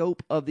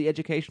scope of the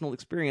educational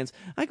experience?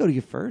 I go to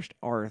you first,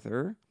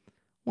 Arthur.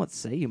 What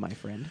say you, my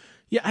friend?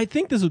 Yeah, I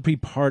think this would be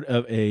part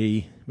of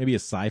maybe a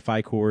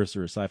sci-fi course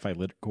or a sci-fi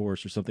lit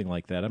course or something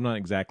like that. I'm not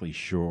exactly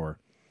sure.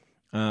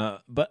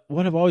 But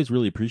what I've always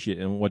really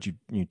appreciated, and what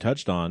you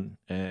touched on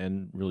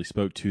and really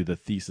spoke to the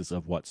thesis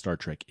of what Star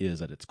Trek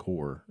is at its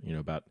core,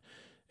 about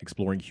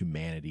exploring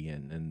humanity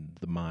and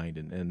the mind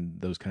and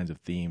those kinds of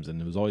themes.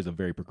 And it was always a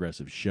very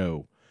progressive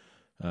show,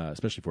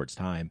 especially for its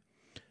time.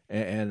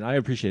 And I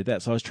appreciate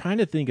that. So I was trying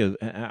to think of,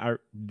 I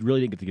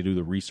really didn't get to do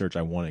the research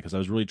I wanted, because I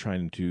was really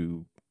trying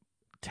to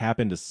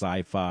tap into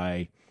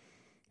sci-fi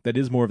that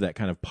is more of that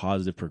kind of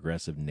positive,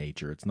 progressive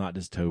nature. It's not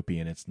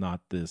dystopian. It's not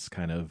this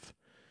kind of,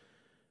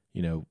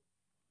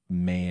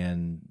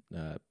 man,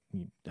 I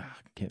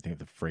can't think of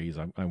the phrase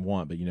I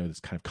want, but, this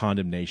kind of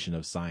condemnation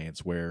of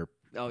science where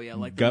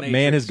like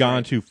man has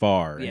gone too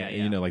far. Yeah,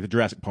 and, like the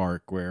Jurassic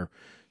Park, where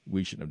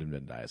we shouldn't have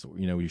been dinosaurs.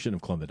 We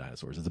shouldn't have cloned the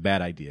dinosaurs. It's a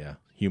bad idea.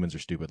 Humans are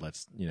stupid.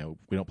 Let's, we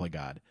don't play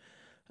God.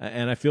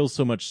 And I feel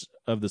so much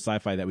of the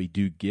sci-fi that we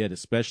do get,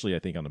 especially I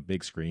think on a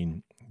big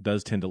screen,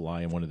 does tend to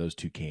lie in one of those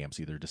two camps,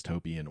 either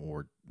dystopian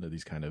or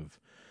these kind of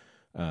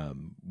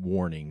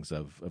warnings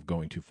of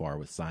going too far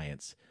with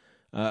science.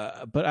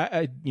 But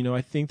I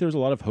think there's a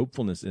lot of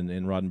hopefulness in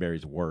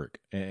Roddenberry's work,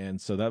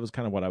 and so that was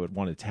kind of what I would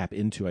want to tap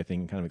into, I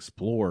think, and kind of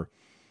explore.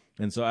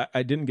 And so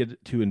I didn't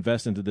get to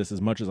invest into this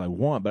as much as I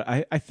want, but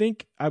I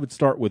think I would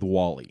start with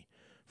WALL-E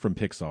from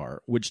Pixar,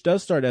 which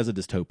does start as a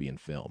dystopian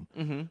film,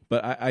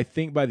 but I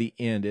think by the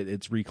end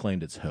it's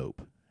reclaimed its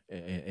hope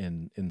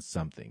in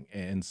something,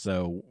 and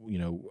so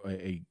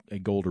a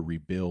goal to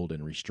rebuild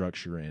and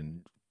restructure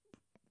and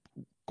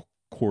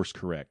course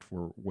correct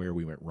for where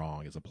we went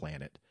wrong as a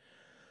planet.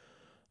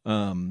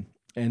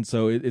 And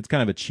so it's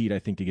kind of a cheat, I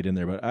think, to get in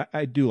there, but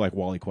I do like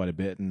WALL-E quite a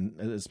bit, and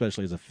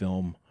especially as a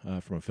film,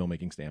 from a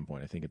filmmaking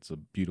standpoint, I think it's a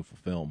beautiful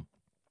film.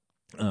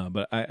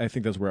 But I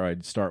think that's where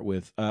I'd start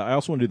with. I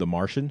also want to do The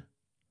Martian.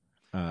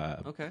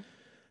 Okay.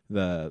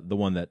 The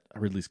one that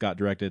Ridley Scott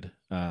directed.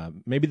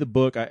 Maybe the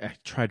book. I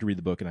tried to read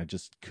the book and I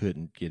just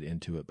couldn't get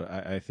into it, but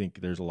I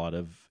think there's a lot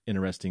of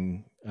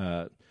interesting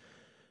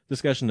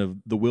discussion of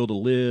the will to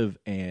live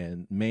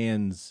and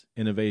man's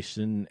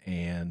innovation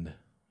and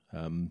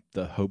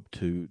the hope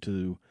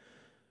to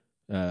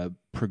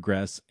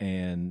progress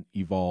and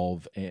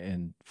evolve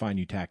and find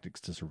new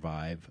tactics to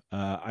survive.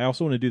 I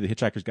also want to do The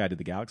Hitchhiker's Guide to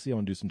the Galaxy. I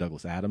want to do some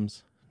Douglas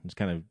Adams. Just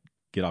kind of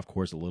get off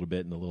course a little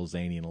bit and a little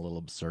zany and a little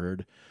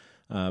absurd,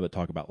 but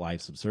talk about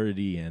life's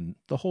absurdity and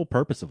the whole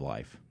purpose of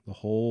life, the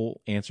whole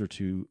answer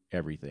to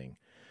everything,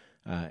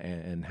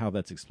 and how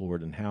that's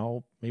explored and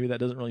how maybe that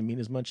doesn't really mean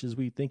as much as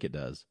we think it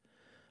does.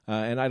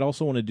 And I'd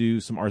also want to do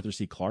some Arthur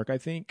C. Clarke, I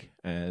think,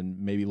 and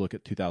maybe look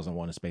at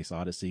 2001: A Space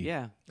Odyssey,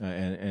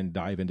 and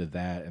dive into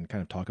that and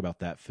kind of talk about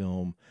that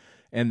film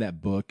and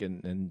that book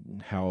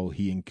and how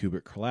he and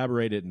Kubrick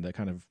collaborated and the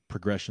kind of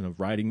progression of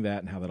writing that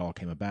and how that all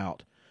came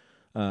about.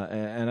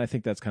 And I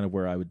think that's kind of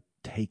where I would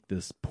take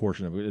this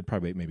portion of it. It'd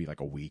probably maybe like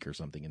a week or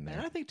something in there.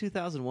 And I think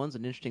 2001 is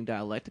an interesting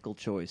dialectical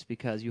choice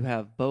because you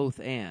have both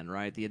and,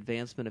 right? The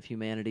advancement of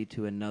humanity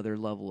to another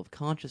level of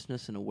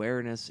consciousness and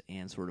awareness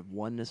and sort of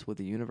oneness with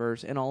the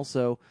universe, and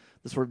also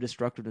the sort of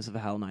destructiveness of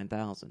HAL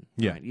 9000.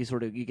 Yeah. Right?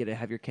 You get to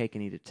have your cake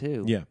and eat it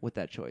too with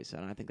that choice.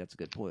 And I think that's a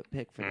good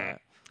pick for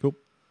that. Cool.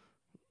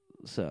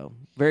 So,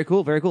 very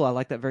cool, very cool. I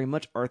like that very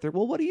much, Arthur.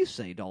 Well, what do you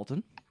say,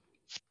 Dalton?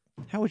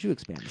 How would you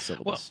expand the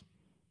syllabus? Well,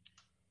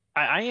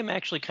 I am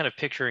actually kind of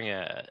picturing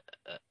a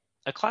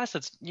class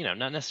that's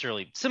not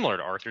necessarily similar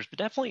to Arthur's, but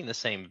definitely in the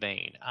same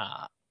vein.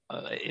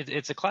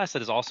 It's a class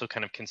that is also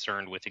kind of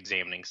concerned with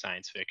examining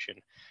science fiction,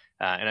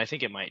 and I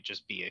think it might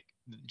just be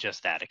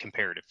a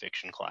comparative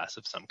fiction class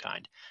of some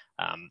kind.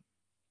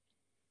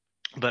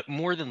 But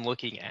more than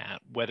looking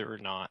at whether or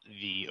not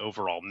the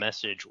overall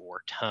message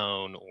or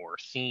tone or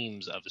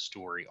themes of a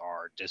story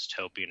are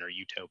dystopian or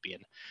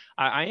utopian,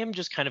 I am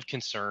just kind of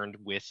concerned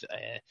with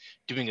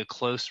doing a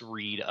close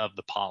read of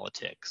the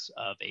politics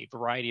of a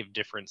variety of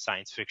different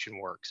science fiction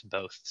works,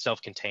 both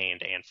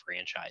self-contained and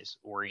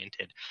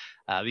franchise-oriented,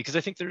 because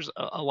I think there's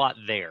a lot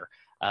there.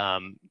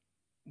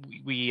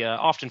 We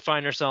often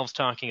find ourselves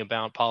talking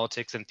about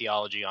politics and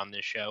theology on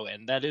this show,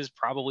 and that is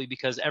probably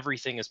because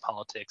everything is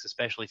politics,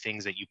 especially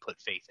things that you put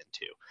faith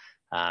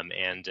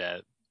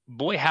into.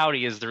 Boy,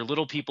 howdy, is there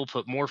little people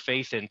put more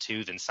faith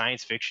into than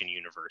science fiction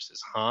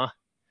universes, huh?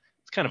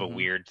 It's kind of a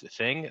weird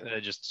thing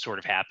that just sort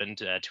of happened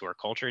to our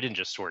culture. It didn't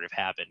just sort of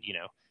happen.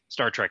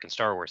 Star Trek and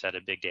Star Wars had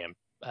a big damn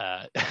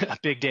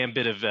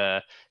bit of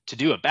to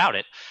do about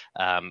it,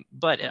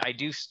 but I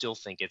do still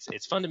think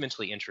it's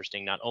fundamentally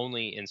interesting, not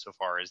only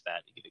insofar as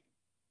that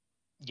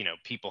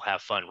people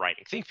have fun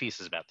writing think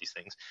pieces about these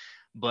things,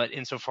 but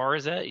insofar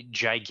as a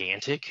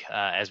gigantic,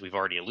 as we've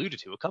already alluded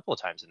to a couple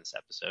of times in this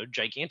episode,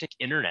 gigantic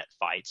internet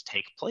fights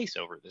take place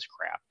over this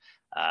crap,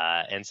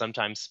 and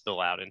sometimes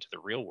spill out into the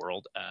real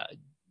world.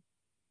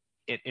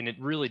 And it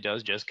really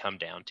does just come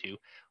down to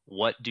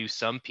what do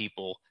some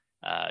people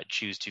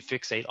choose to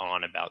fixate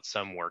on about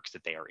some works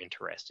that they are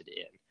interested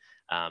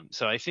in.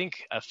 So I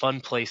think a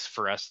fun place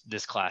for us,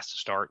 this class, to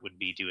start would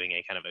be doing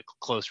a kind of a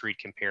close read,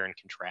 compare, and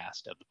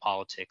contrast of the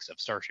politics of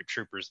Starship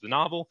Troopers, the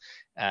novel,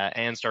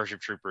 and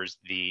Starship Troopers,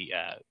 the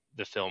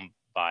film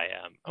by,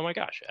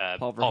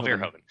 Paul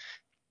Verhoeven.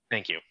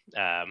 Thank you.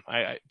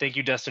 I thank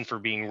you, Dustin, for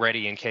being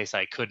ready in case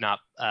I could not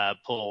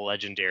pull a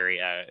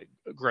legendary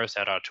gross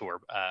out auteur,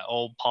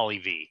 old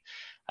Pauly V.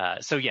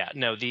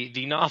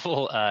 The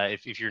novel,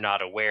 if you're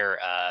not aware,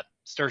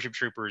 Starship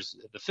Troopers,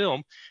 the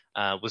film,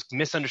 was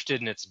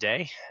misunderstood in its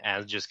day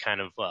as just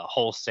kind of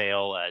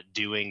wholesale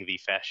doing the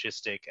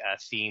fascistic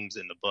themes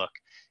in the book.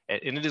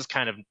 And it is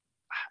kind of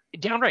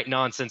downright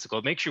nonsensical.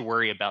 It makes you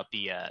worry about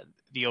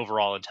the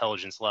overall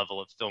intelligence level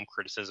of film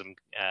criticism,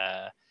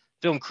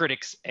 film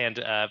critics and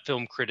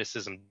film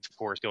criticism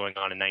discourse going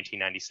on in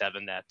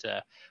 1997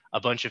 that a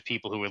bunch of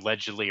people who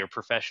allegedly are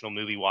professional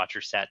movie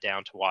watchers sat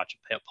down to watch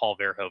a Paul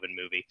Verhoeven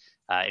movie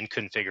and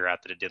couldn't figure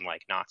out that it didn't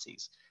like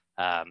Nazis.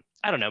 I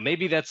don't know.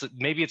 Maybe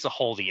it's a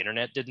whole the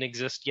internet didn't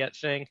exist yet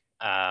thing.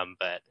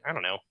 But I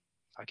don't know.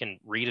 I can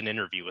read an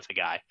interview with a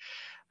guy.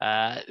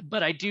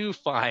 But I do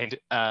find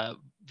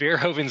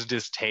Verhoeven's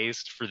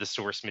distaste for the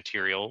source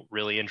material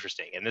really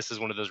interesting, and this is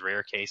one of those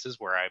rare cases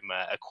where I'm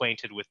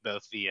acquainted with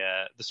both the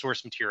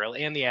source material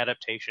and the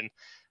adaptation.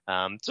 So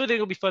I think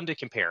it'll be fun to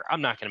compare.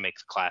 I'm not going to make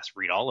the class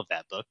read all of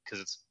that book because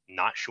it's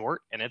not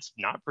short and it's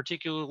not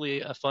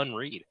particularly a fun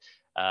read.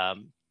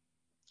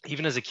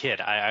 Even as a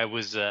kid, I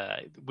was,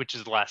 which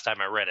is the last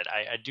time I read it,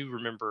 I do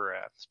remember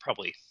it's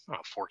probably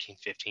 14,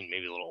 15,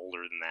 maybe a little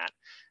older than that.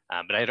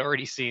 But I had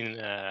already seen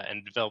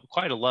and developed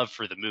quite a love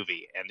for the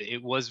movie. And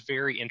it was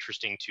very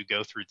interesting to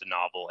go through the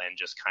novel and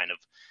just kind of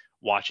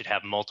watch it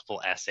have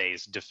multiple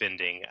essays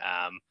defending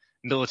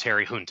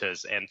military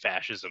juntas and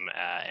fascism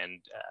and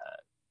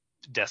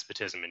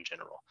despotism in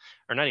general.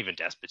 Or not even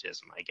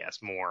despotism, I guess,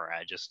 more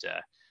just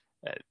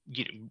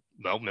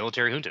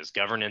military juntas,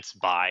 governance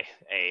by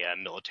a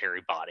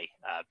military body,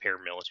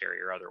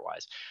 paramilitary or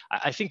otherwise.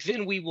 I think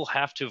then we will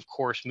have to, of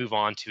course, move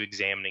on to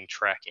examining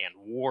Trek and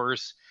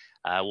Wars.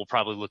 We'll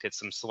probably look at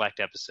some select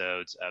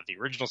episodes of the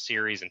original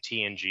series and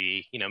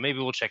TNG. Maybe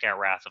we'll check out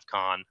Wrath of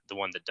Khan, the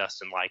one that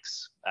Dustin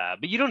likes.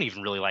 But you don't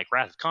even really like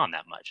Wrath of Khan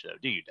that much, though,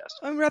 do you,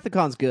 Dustin? I mean, Wrath of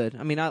Khan's good.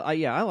 I mean,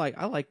 I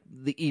like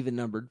the even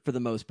numbered, for the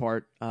most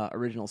part,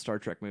 original Star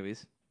Trek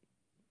movies.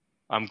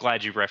 I'm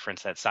glad you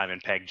referenced that Simon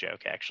Pegg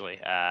joke. Actually,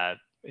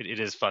 it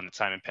is fun that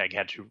Simon Pegg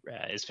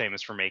is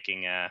famous for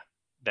making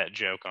that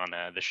joke on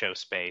the show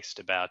Spaced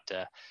about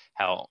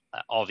how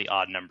all the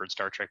odd-numbered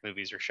Star Trek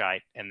movies are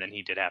shite, and then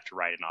he did have to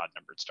write an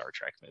odd-numbered Star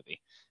Trek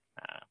movie.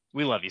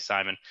 We love you,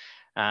 Simon.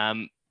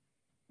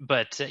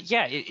 But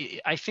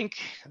I think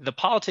the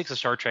politics of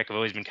Star Trek have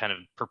always been kind of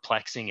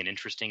perplexing and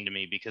interesting to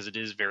me because it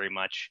is very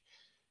much,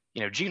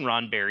 Gene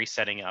Roddenberry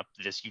setting up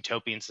this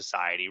utopian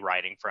society,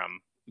 writing from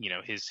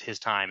his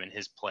time and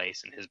his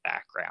place and his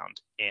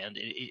background. And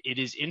it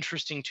is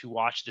interesting to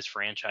watch this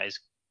franchise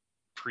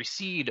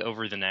proceed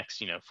over the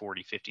next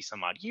 40, 50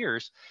 some odd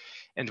years,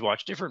 and to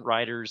watch different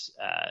writers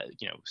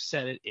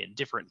set it in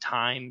different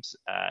times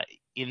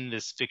in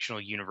this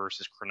fictional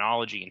universe's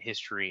chronology and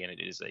history. And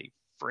it is a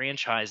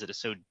franchise that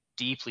is so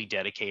deeply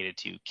dedicated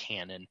to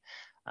canon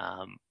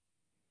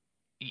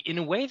in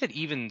a way that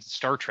even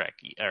Star Trek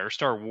or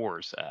Star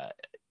Wars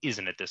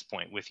isn't at this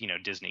point, with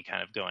Disney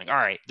kind of going, all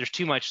right, there's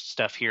too much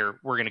stuff here,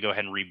 we're going to go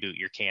ahead and reboot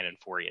your canon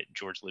for you,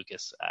 George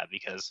Lucas,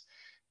 because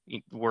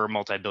we're a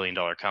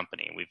multi-billion-dollar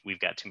company and we've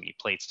got too many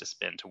plates to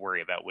spin to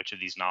worry about which of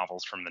these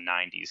novels from the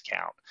 90s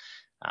count.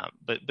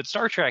 But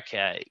Star Trek,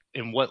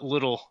 and what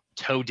little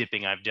toe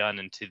dipping I've done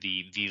into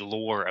the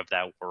lore of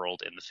that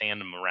world and the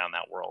fandom around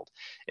that world,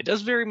 it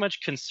does very much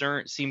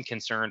seem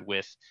concerned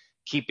with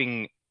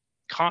keeping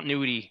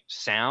continuity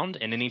sound,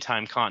 and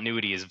anytime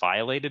continuity is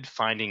violated,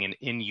 finding an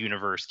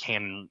in-universe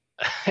canon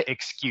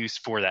excuse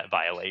for that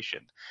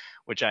violation,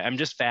 which I'm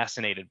just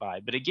fascinated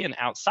by. But again,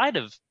 outside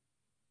of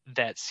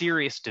that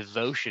serious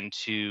devotion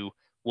to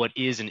what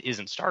is and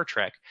isn't Star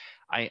Trek,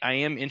 I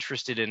am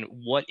interested in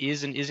what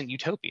is and isn't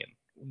utopian.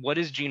 What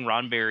does Gene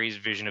Roddenberry's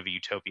vision of a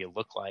utopia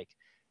look like,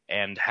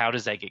 and how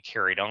does that get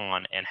carried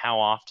on, and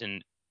how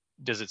often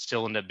does it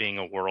still end up being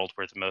a world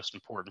where the most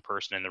important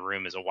person in the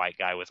room is a white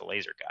guy with a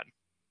laser gun?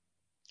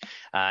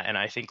 And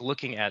I think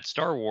looking at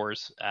Star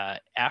Wars,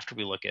 after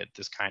we look at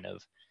this kind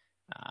of,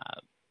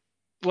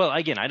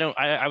 again,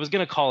 I was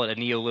going to call it a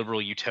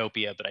neoliberal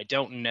utopia, but I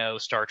don't know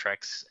Star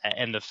Trek's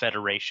and the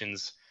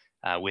Federation's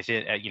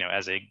within,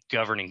 as a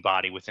governing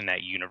body within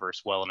that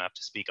universe well enough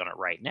to speak on it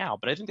right now.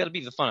 But I think that'll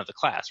be the fun of the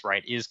class,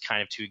 right? Is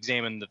kind of to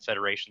examine the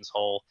Federation's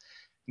whole.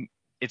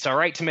 It's all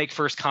right to make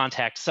first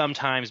contact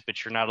sometimes,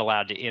 but you're not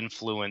allowed to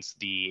influence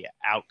the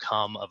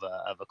outcome of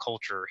a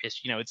culture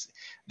history. It's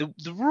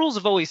the rules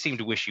have always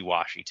seemed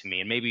wishy-washy to me,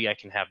 and maybe I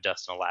can have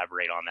Dustin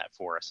elaborate on that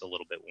for us a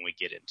little bit when we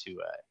get into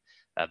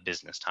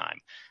business time.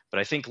 But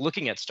I think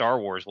looking at Star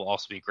Wars will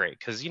also be great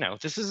because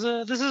this is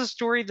a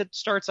story that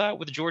starts out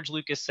with George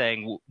Lucas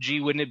saying,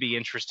 "Gee, wouldn't it be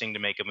interesting to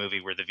make a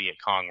movie where the Viet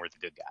Cong were the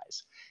good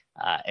guys?"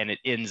 And it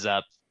ends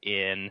up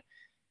in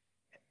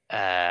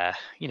the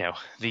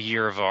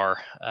year of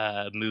our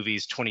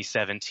movies,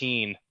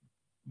 2017,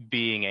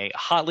 being a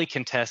hotly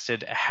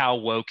contested how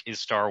woke is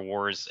Star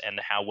Wars and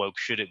how woke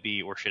should it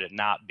be or should it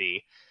not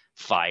be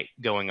fight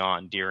going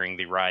on during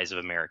the rise of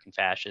American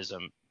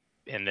fascism,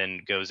 and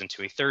then goes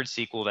into a third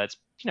sequel that's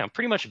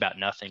pretty much about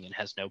nothing and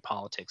has no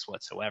politics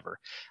whatsoever.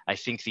 I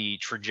think the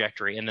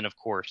trajectory, and then of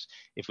course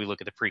if we look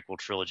at the prequel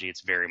trilogy,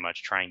 it's very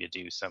much trying to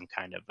do some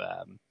kind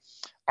of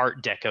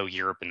Art Deco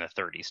Europe in the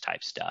 30s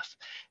type stuff.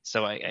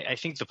 So I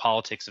think the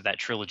politics of that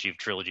trilogy of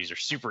trilogies are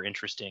super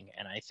interesting,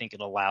 and I think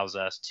it allows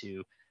us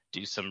to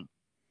do some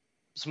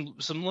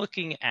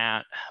looking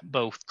at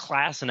both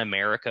class in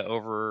America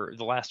over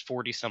the last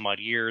 40 some odd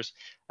years,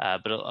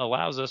 but it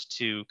allows us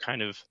to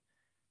kind of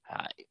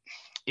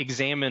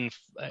examine,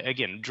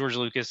 again, George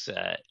Lucas,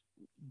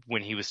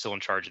 when he was still in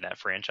charge of that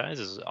franchise,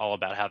 is all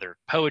about how their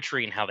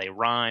poetry and how they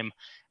rhyme.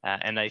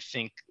 And I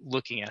think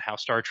looking at how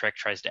Star Trek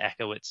tries to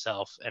echo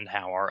itself and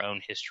how our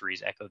own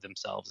histories echo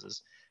themselves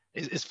is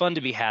is fun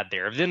to be had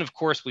there. Then, of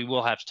course, we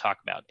will have to talk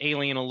about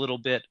Alien a little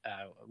bit.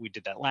 We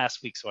did that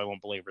last week, so I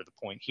won't belabor the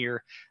point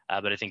here.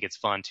 But I think it's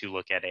fun to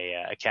look at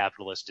a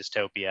capitalist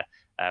dystopia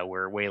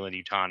where Weyland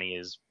Yutani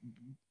is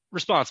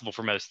responsible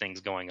for most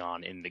things going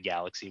on in the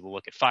galaxy. We'll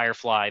look at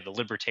Firefly, the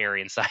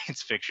libertarian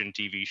science fiction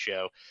TV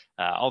show,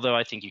 although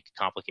I think you could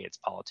complicate its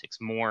politics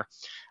more.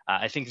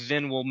 I think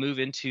then we'll move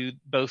into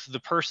both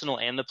the personal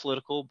and the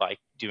political by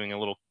doing a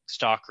little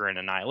Stalker and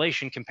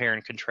Annihilation compare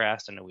and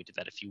contrast. I know we did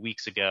that a few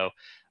weeks ago,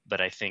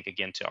 but I think,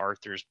 again, to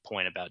Arthur's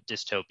point about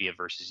dystopia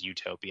versus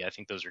utopia, I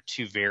think those are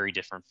two very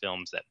different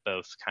films that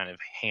both kind of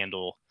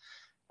handle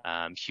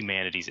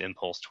humanity's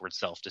impulse towards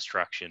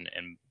self-destruction,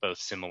 and both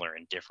similar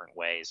in different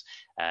ways.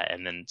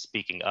 And then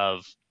speaking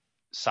of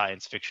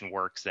science fiction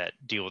works that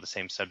deal with the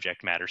same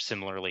subject matter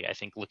similarly, I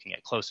think looking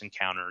at Close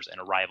Encounters and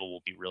Arrival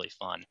will be really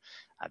fun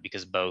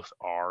because both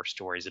are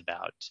stories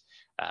about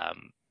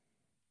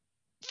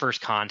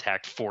first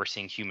contact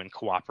forcing human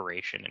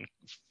cooperation and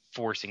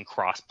forcing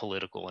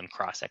cross-political and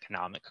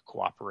cross-economic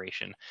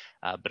cooperation,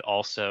 but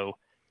also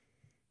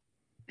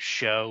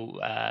show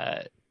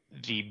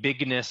the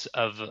bigness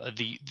of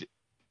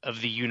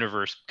the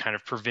universe kind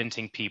of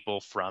preventing people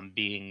from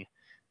being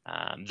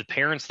the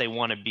parents they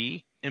want to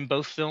be in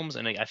both films.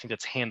 And I think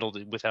that's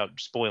handled without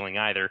spoiling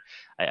either.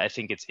 I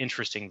think it's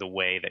interesting the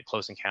way that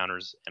Close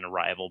Encounters and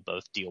Arrival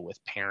both deal with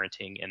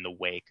parenting in the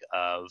wake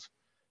of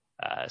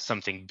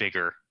something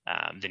bigger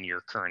than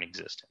your current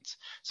existence.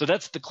 So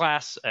that's the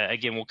class.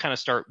 Again, we'll kind of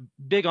start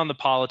big on the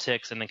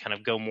politics and then kind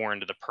of go more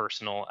into the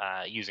personal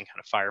using kind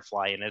of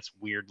Firefly and its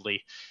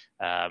weirdly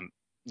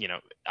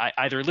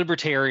either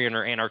libertarian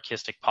or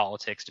anarchistic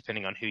politics,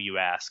 depending on who you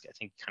ask. I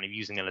think kind of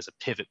using it as a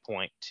pivot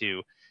point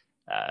to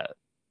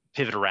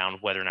pivot around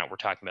whether or not we're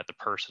talking about the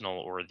personal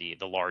or the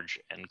large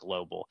and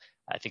global,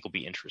 I think will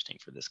be interesting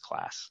for this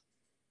class.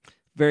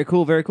 Very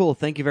cool, very cool.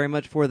 Thank you very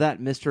much for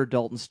that, Mr.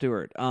 Dalton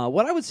Stewart.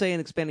 What I would say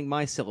in expanding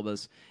my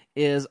syllabus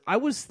is I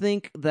would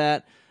think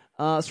that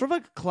sort of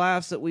like a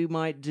class that we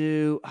might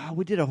do,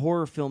 we did a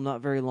horror film not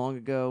very long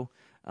ago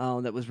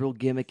that was real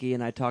gimmicky,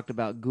 and I talked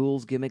about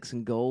Ghouls, Gimmicks,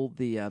 and Gold,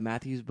 the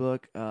Matthews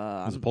book.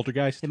 Was it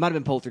Poltergeist? It might have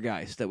been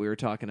Poltergeist that we were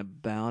talking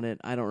about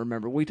it. I don't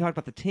remember. We talked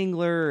about the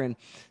Tingler and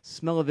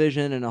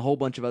Smell-O-Vision and a whole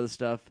bunch of other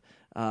stuff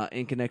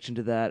in connection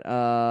to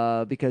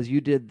that because you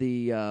did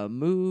the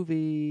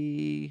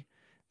movie...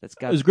 That's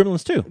got it was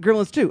Gremlins 2.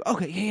 Gremlins 2.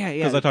 Okay, yeah.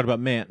 Because I talked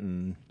about Mant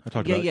and I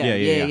talked about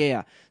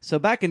yeah. So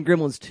back in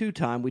Gremlins 2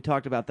 time, we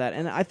talked about that,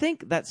 and I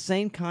think that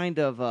same kind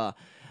of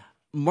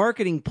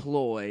marketing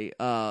ploy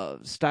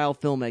style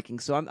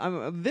filmmaking. So I'm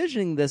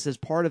envisioning this as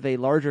part of a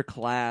larger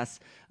class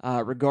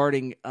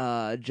regarding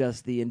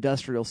just the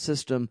industrial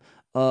system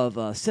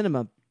of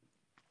cinema,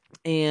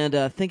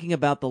 and thinking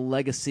about the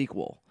Lego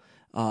sequel.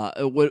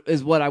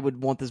 Is what I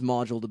would want this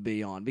module to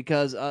be on,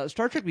 because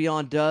Star Trek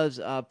Beyond does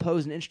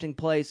pose an interesting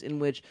place in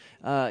which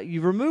you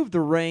remove the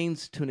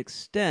reins to an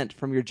extent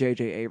from your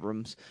J.J.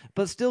 Abrams,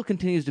 but still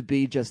continues to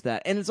be just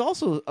that. And it's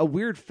also a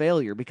weird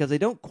failure because they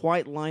don't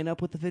quite line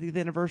up with the 50th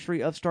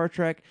anniversary of Star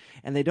Trek,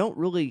 and they don't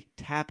really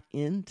tap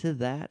into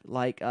that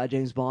like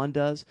James Bond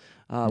does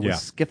with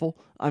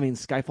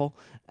Skyfall.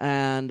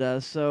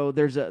 And so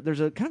there's a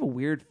kind of a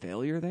weird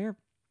failure there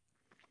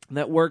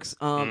that works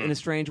in a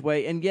strange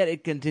way, and yet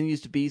it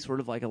continues to be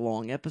sort of like a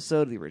long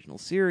episode of the original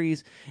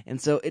series.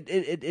 And so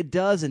it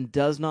does and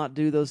does not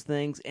do those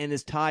things, and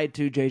is tied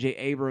to J.J.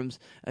 Abrams,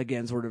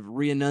 again, sort of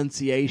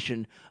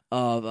re-enunciation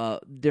of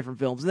different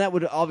films. And that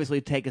would obviously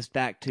take us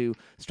back to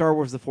Star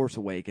Wars The Force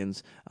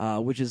Awakens,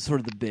 which is sort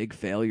of the big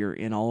failure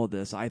in all of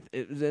this.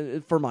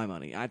 For my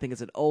money, I think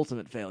it's an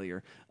ultimate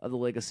failure of the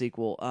Lego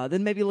sequel.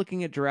 Then maybe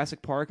looking at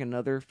Jurassic Park,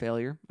 another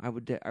failure, I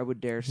would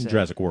dare say.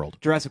 Jurassic World,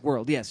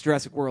 yes,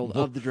 Jurassic World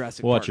of the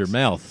Jurassic Watch Parks. your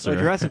mouth, sir. So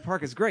Jurassic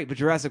Park is great, but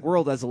Jurassic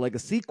World as a Lego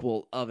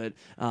sequel of it,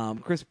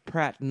 Chris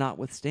Pratt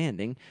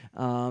notwithstanding,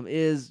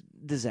 is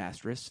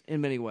disastrous in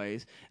many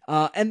ways.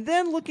 And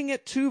then looking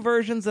at two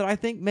versions that I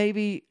think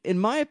maybe, in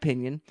my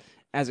opinion,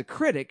 as a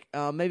critic,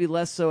 maybe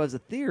less so as a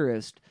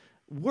theorist,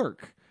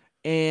 work.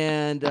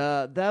 And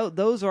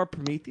those are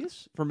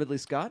Prometheus from Ridley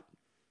Scott.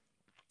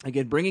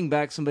 Again, bringing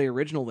back somebody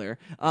original there.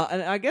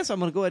 And I guess I'm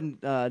going to go ahead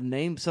and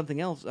name something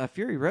else.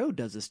 Fury Road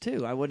does this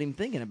too. I wasn't even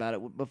thinking about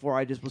it before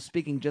I just was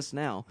speaking just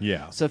now.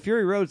 Yeah. So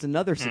Fury Road's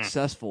another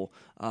successful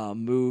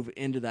move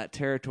into that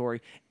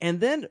territory.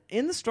 And then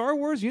in the Star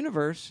Wars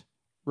universe,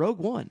 Rogue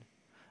One.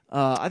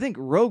 I think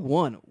Rogue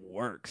One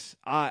works.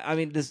 I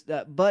mean,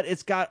 but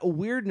it's got a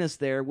weirdness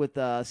there with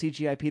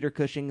CGI Peter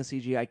Cushing and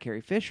CGI Carrie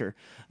Fisher,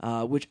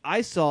 which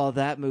I saw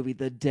that movie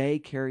the day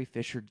Carrie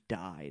Fisher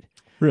died.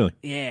 Really?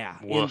 Yeah,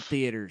 Woof. in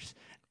theaters.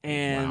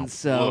 And Wow.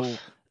 so Woof.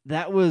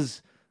 that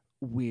was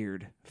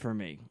weird for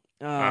me.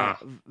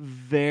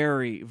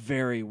 Very,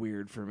 very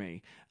weird for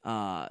me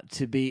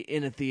to be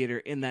in a theater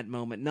in that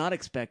moment, not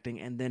expecting,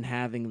 and then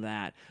having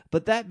that.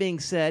 But that being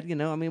said,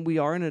 we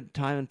are in a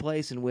time and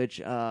place in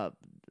which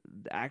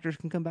actors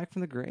can come back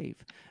from the grave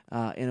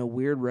in a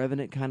weird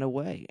Revenant kind of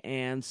way.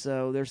 And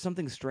so there's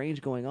something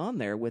strange going on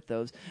there with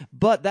those.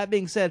 But that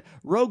being said,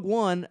 Rogue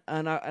One,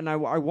 and I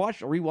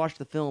rewatched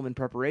the film in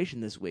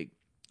preparation this week.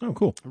 Oh,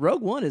 cool.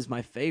 Rogue One is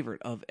my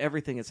favorite of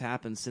everything that's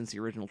happened since the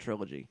original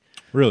trilogy.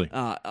 Really?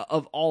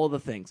 Of all of the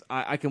things,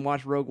 I can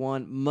watch Rogue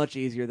One much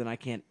easier than I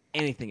can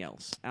anything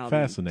else. Out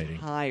Fascinating.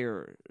 Of the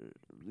entire,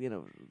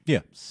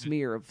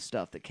 smear of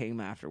stuff that came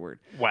afterward.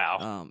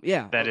 Wow.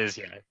 That is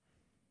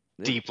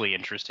deeply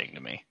interesting to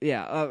me.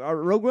 Yeah,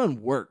 Rogue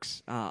One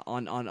works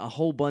on a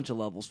whole bunch of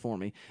levels for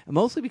me, and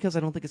mostly because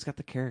I don't think it's got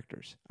the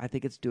characters. I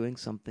think it's doing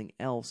something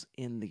else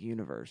in the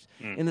universe,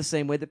 in the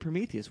same way that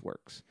Prometheus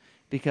works,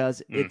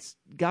 because it's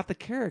got the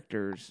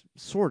characters,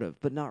 sort of,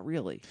 but not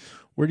really.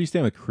 Where do you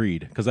stand with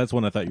Creed? Because that's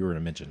one I thought you were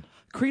going to mention.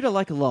 Creed I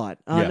like a lot.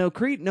 Yeah. No,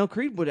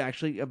 Creed would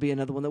actually be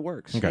another one that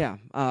works. Okay.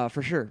 Yeah,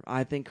 for sure.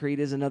 I think Creed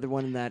is another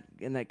one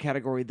in that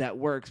category that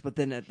works. But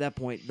then at that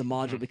point, the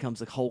module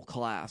becomes a whole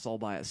class all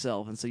by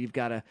itself, and so you've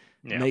got to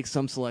make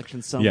some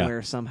selection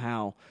somewhere,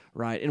 somehow,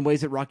 right? In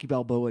ways that Rocky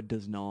Balboa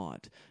does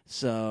not.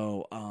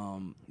 So,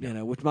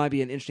 which might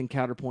be an interesting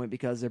counterpoint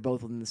because they're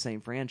both within the same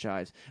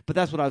franchise. But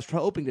that's what I was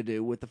hoping to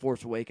do with The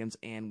Force Awakens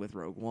and with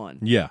Rogue One.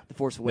 Yeah. The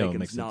Force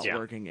Awakens not sense.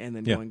 working, and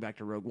then going back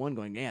to Rogue One,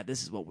 going,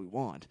 this is what we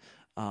want.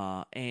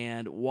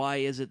 And why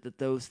is it that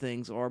those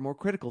things are more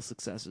critical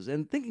successes?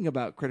 And thinking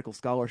about critical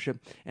scholarship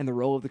and the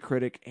role of the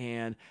critic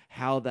and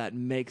how that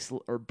makes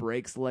or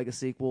breaks the Lego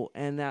sequel,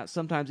 and that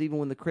sometimes even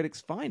when the critics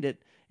find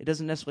it, it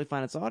doesn't necessarily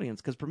find its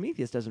audience, because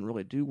Prometheus doesn't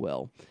really do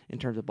well in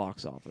terms of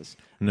box office.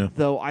 No.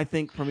 Though I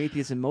think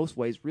Prometheus in most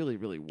ways really,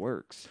 really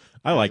works.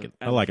 I like it.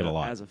 I like it a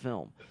lot. As a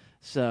film.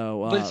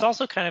 So, but it's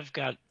also kind of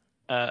got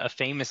a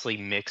famously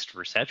mixed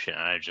reception.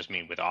 And I just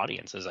mean with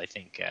audiences, I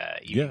think.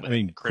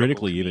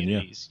 Critically even,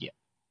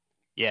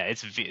 Yeah,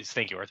 it's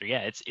thank you, Arthur.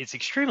 Yeah, it's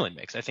extremely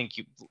mixed. I think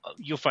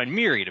you'll find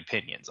myriad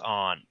opinions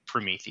on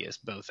Prometheus,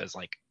 both as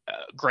like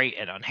great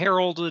and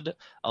unheralded,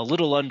 a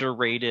little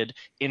underrated,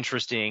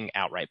 interesting,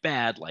 outright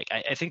bad. Like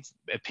I think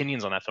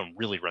opinions on that film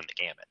really run the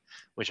gamut,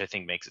 which I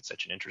think makes it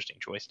such an interesting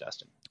choice,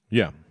 Dustin.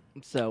 Yeah.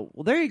 So,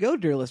 well, there you go,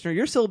 dear listener.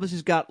 Your syllabus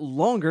has got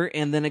longer,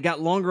 and then it got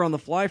longer on the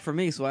fly for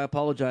me, so I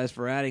apologize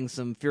for adding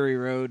some Fury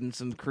Road and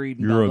some Creed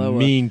and You're Balboa. a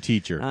mean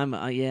teacher. I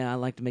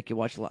like to make you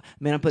watch a lot.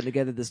 Man, I'm putting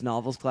together this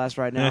novels class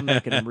right now. I'm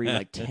making them read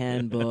like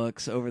 10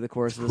 books over the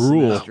course of the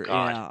semester. Oh,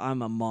 yeah,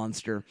 I'm a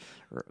monster.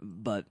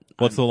 But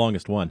What's the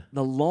longest one?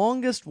 The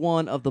longest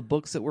one of the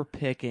books that we're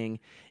picking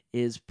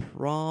is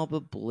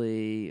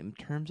probably, in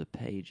terms of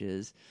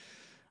pages,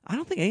 I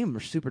don't think any of them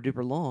are super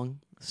duper long.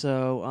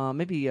 So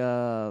maybe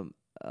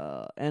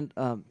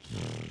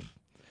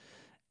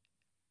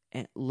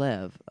and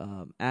Lev,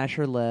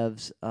 Asher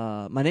Lev's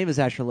My Name is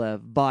Asher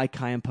Lev by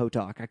Chaim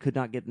Potok. I could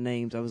not get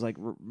names. I was like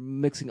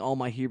mixing all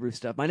my Hebrew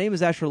stuff. My Name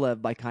is Asher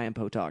Lev by Chaim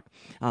Potok.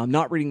 I'm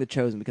not reading The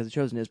Chosen because The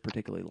Chosen is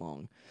particularly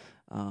long.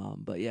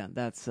 But yeah,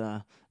 that's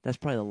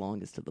probably the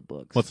longest of the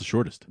books. What's the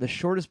shortest? The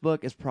shortest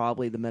book is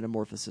probably The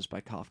Metamorphosis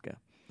by Kafka.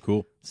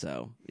 Cool.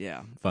 So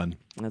yeah, Fun.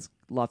 that's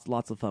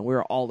lots of fun. We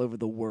were all over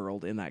the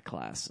world in that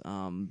class.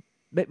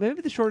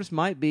 Maybe the shortest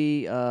might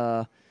be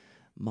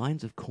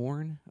Mines of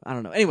Corn. I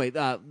don't know. Anyway, we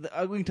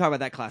can talk about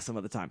that class some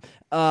other time.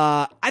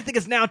 I think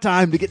it's now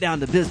time to get down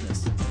to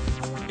business.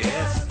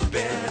 It's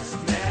business.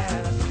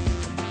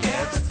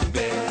 It's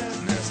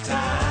business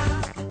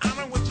time. I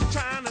know what you're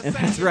trying to And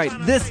say. that's right.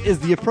 This is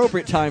the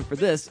appropriate time for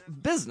this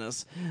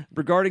business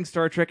regarding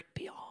Star Trek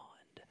Beyond.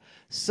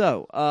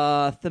 So,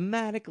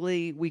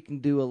 thematically, we can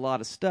do a lot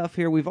of stuff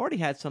here. We've already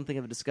had something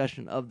of a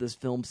discussion of this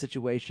film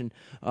situation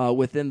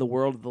within the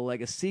world of the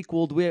Lego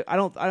sequel.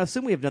 I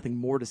assume we have nothing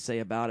more to say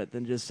about it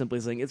than just simply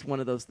saying it's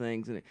one of those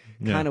things, and it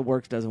kind of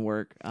works, doesn't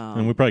work.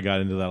 And we probably got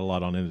into that a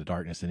lot on Into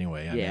Darkness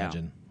anyway, I Yeah.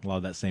 imagine. A lot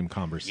of that same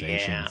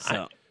conversation. Yeah,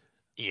 So-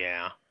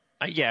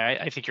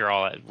 I think you're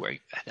all.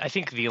 I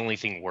think the only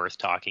thing worth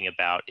talking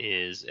about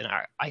is, and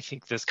I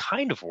think this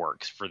kind of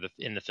works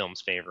in the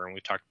film's favor, and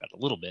we've talked about it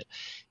a little bit,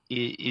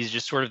 is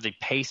just sort of the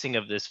pacing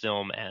of this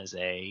film as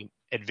a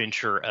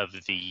adventure of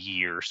the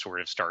year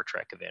sort of Star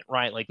Trek event,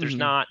 right? Like there's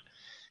not,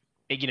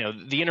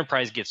 the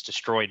Enterprise gets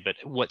destroyed, but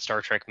what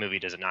Star Trek movie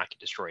does it not get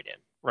destroyed in,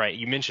 right?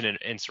 You mentioned an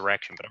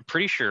Insurrection, but I'm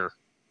pretty sure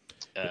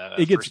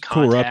it gets First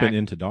tore up Contact-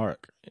 Into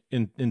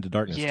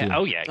Darkness Yeah. too.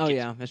 Oh yeah. Oh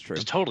yeah, that's true.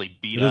 It's totally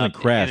beat It doesn't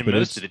up. crash, and but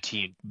most it's of the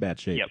team. bad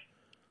shape. Yep.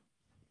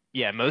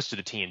 Yeah, most of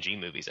the TNG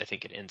movies, I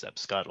think it ends up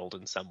scuttled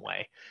in some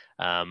way.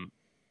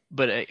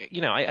 But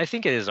I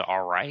think it is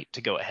all right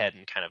to go ahead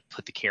and kind of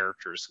put the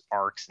characters'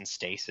 arcs in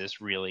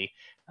stasis, really.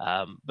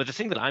 But the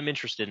thing that I'm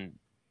interested in,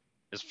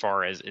 as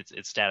far as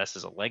its status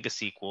as a Lego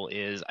sequel,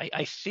 is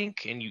I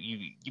think, and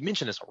you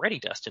mentioned this already,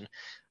 Dustin,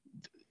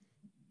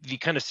 the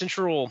kind of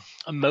central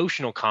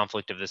emotional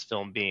conflict of this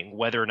film being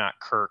whether or not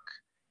Kirk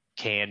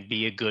can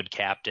be a good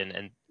captain,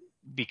 and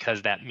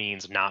because that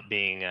means not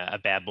being a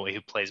bad boy who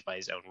plays by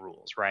his own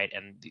rules, right?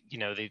 And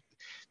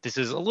this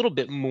is a little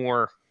bit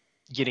more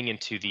getting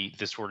into the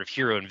sort of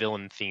hero and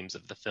villain themes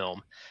of the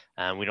film.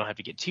 We don't have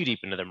to get too deep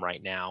into them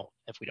right now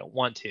if we don't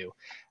want to.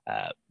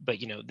 But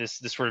this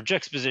sort of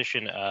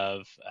juxtaposition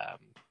of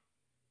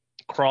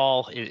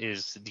Crawl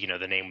is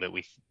the name that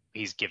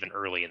he's given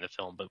early in the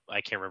film, but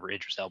I can't remember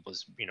Idris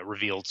Elba's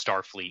revealed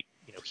Starfleet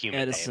human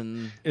name.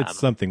 Edison. It's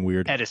something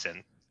weird.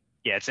 Edison.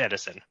 Yeah, it's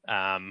Edison.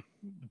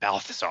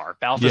 Balthazar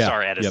Yeah,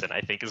 Edison, yep.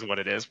 I think is what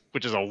it is,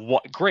 which is a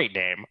great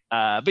name.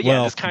 But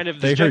Well, this kind of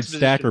they this heard juxtaposition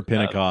Stacker of-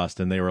 Pentecost,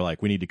 and they were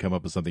like, "We need to come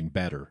up with something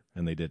better,"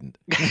 and they didn't.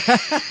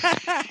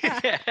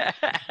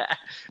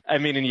 I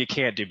mean, and you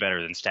can't do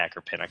better than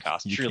Stacker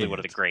Pentecost. You Truly one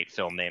of the can't. great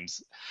film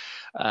names.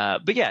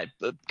 But yeah,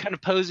 kind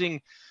of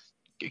posing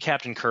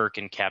Captain Kirk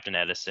and Captain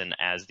Edison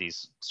as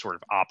these sort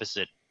of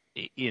opposite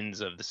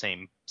ends of the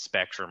same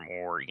spectrum,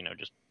 or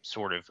just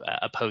sort of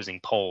opposing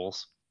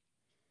poles.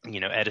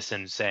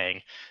 Edison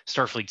saying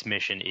Starfleet's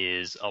mission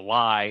is a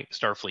lie.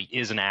 Starfleet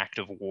is an act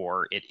of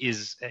war. It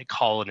is a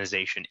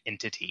colonization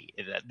entity.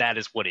 That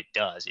is what it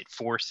does. It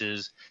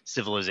forces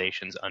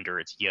civilizations under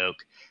its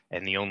yoke.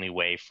 And the only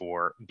way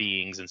for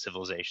beings and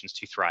civilizations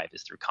to thrive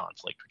is through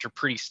conflict, which are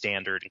pretty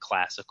standard and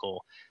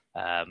classical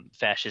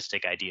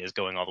fascistic ideas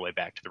going all the way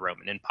back to the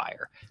Roman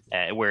Empire.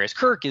 Whereas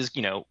Kirk is,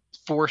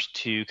 forced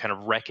to kind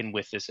of reckon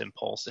with this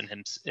impulse in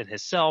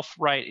himself,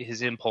 right?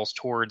 His impulse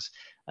towards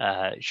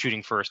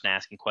shooting first and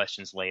asking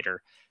questions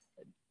later.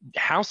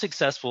 How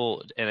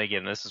successful, and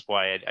again, this is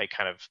why I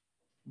kind of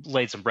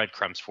laid some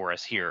breadcrumbs for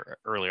us here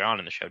earlier on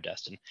in the show,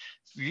 Dustin.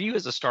 For you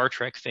as a Star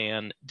Trek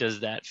fan, does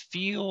that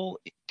feel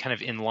kind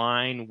of in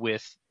line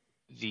with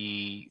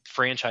the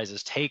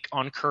franchise's take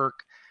on Kirk,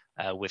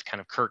 with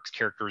kind of Kirk's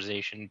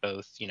characterization,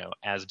 both,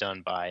 as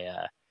done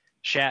by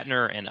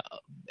Shatner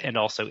and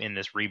also in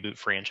this reboot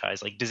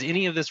franchise? Like, does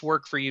any of this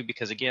work for you?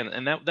 Because again,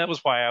 and that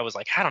was why I was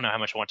like, I don't know how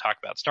much I want to talk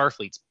about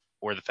Starfleet's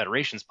or the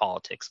Federation's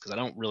politics, because I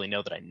don't really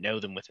know that I know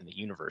them within the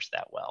universe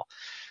that well.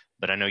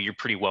 But I know you're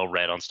pretty well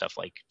read on stuff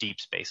like Deep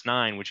Space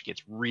Nine, which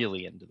gets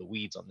really into the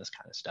weeds on this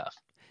kind of stuff.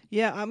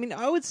 Yeah, I mean,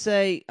 I would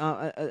say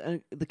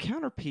the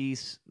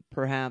counterpiece,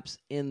 perhaps,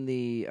 in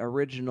the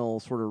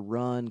original sort of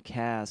run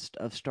cast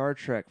of Star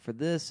Trek for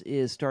this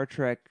is Star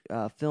Trek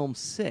Film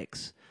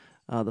 6,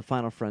 The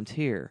Final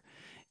Frontier,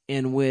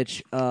 in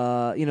which,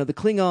 the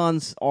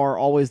Klingons are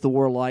always the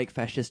warlike,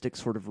 fascistic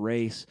sort of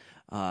race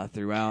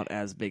throughout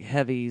as big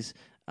heavies.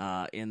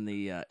 In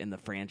the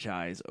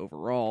franchise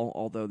overall,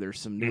 although there's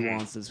some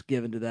nuances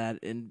given to that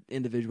in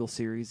individual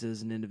series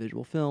and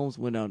individual films.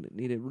 We don't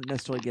need to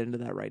necessarily get into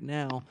that right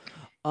now.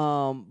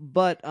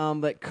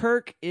 But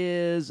Kirk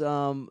is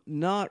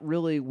not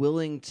really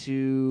willing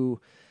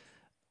to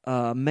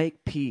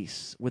make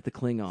peace with the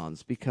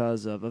Klingons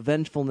because of a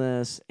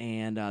vengefulness,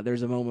 and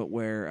there's a moment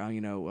where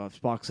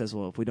Spock says,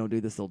 "Well, if we don't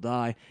do this, they'll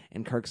die,"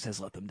 and Kirk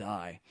says, "Let them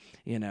die,"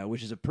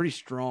 which is a pretty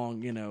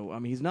strong, I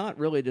mean, he's not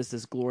really just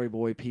this glory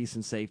boy, peace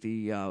and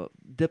safety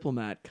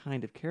diplomat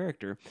kind of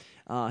character.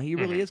 He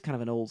really is kind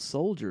of an old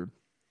soldier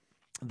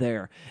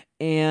there,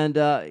 and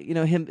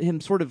him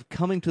sort of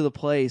coming to the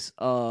place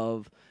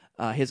of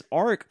his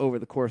arc over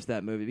the course of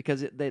that movie,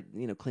 because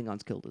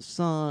Klingons killed his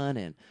son,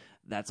 and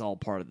that's all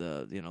part of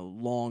the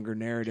longer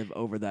narrative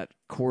over that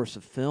course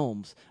of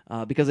films,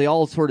 because they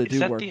all sort of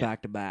do work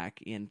back to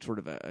back in sort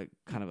of a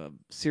kind of a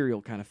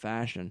serial kind of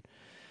fashion.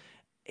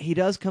 He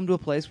does come to a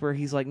place where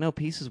he's like, no,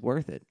 peace is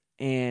worth it,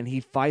 and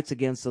he fights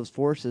against those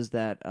forces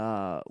that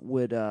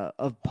would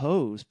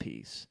oppose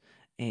peace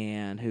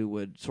and who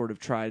would sort of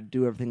try to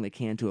do everything they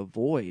can to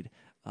avoid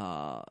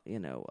a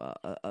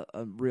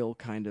real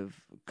kind of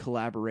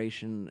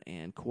collaboration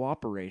and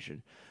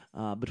cooperation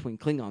between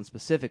Klingons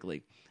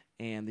specifically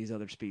and these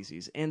other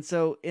species. And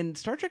so in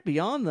Star Trek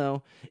Beyond,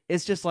 though,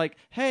 it's just like,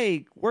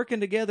 hey, working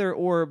together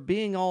or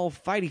being all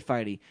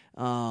fighty-fighty.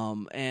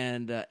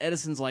 And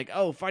Edison's like,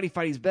 oh,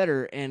 fighty-fighty's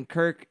better. And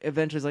Kirk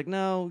eventually is like,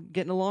 no,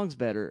 getting along's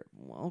better.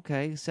 Well,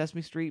 okay,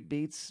 Sesame Street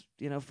beats,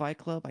 Fight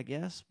Club, I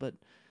guess, but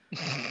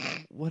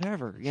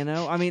whatever,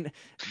 I mean,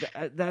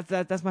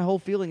 that's my whole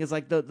feeling, is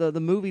like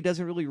the movie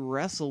doesn't really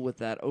wrestle with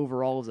that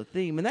overall as a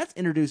theme. And that's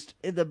introduced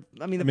in the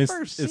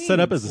first it's scene. set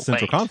up as a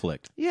central Late.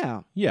 conflict.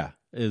 Yeah. Yeah,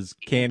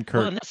 can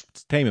Kirk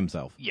tame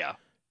himself? Yeah.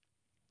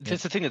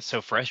 That's the thing that's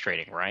so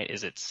frustrating, right?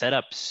 Is it's set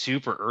up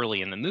super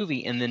early in the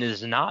movie and then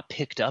is not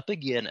picked up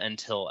again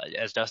until,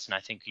 as Dustin, I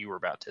think you were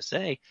about to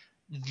say,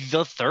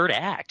 the third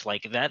act.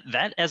 Like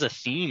that as a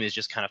theme is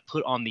just kind of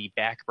put on the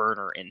back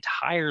burner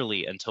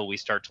entirely until we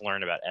start to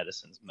learn about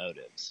Edison's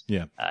motives.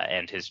 Yeah.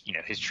 And his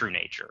true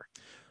nature.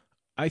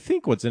 I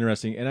think what's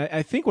interesting, and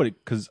I think what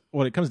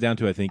it comes down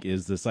to, I think,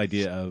 is this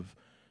idea of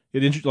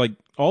like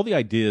all the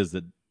ideas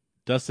that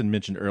Dustin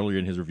mentioned earlier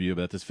in his review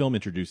about this film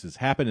introduces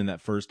happen in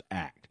that first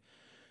act.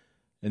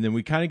 And then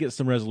we kind of get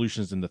some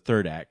resolutions in the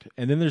third act.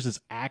 And then there's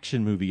this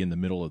action movie in the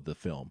middle of the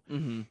film.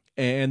 Mm-hmm.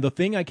 And the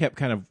thing I kept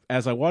kind of,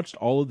 as I watched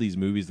all of these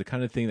movies, the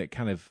kind of thing that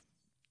kind of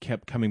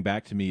kept coming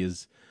back to me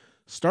is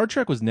Star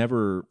Trek was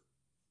never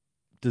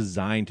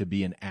designed to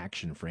be an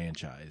action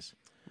franchise.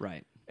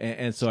 Right.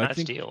 And so I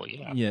think,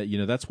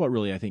 that's what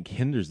really I think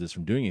hinders this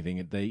from doing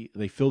anything.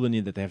 They feel the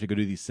need that they have to go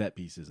do these set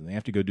pieces and they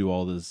have to go do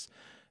all this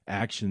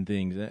action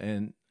things,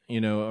 and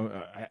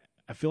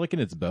I feel like in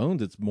its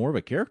bones, it's more of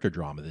a character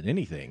drama than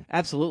anything.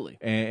 Absolutely.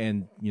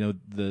 And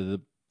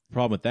the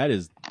problem with that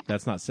is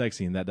that's not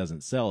sexy and that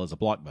doesn't sell as a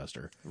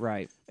blockbuster.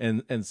 Right.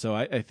 And so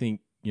I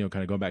think, kind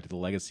of going back to the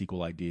Lego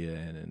sequel idea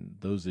and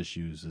those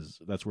issues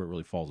that's where it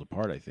really falls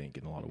apart, I think,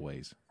 in a lot of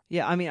ways.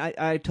 Yeah, I mean,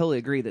 I totally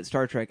agree that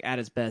Star Trek at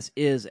its best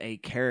is a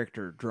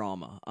character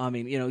drama. I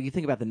mean, you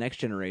think about the Next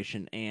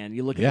Generation and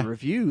you look at the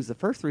reviews, the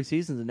first 3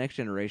 seasons of Next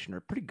Generation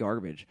are pretty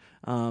garbage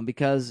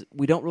because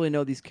we don't really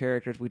know these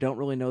characters, we don't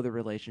really know their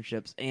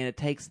relationships, and it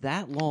takes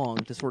that long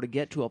to sort of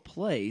get to a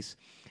place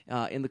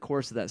in the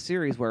course of that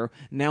series where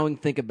now we can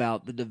think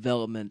about the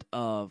development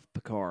of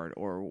Picard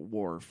or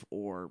Worf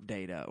or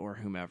Data or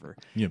whomever.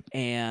 Yep.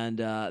 And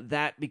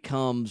that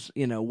becomes,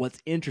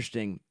 what's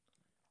interesting.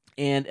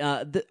 And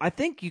I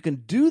think you can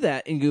do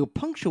that and you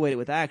punctuate it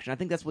with action. I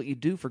think that's what you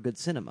do for good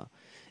cinema.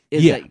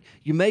 Is that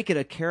you make it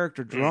a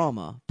character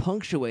drama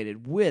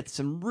punctuated with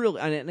some real...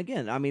 And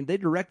again, I mean, they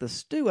direct the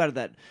stew out of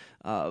that...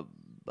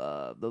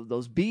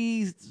 those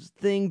bees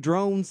thing,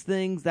 drones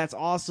things, that's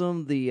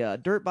awesome. The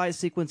dirt bike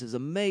sequence is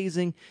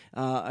amazing.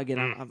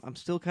 Again, I'm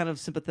still kind of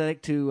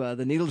sympathetic to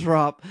the needle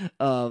drop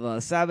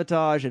of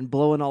sabotage and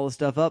blowing all the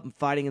stuff up and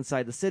fighting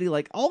inside the city.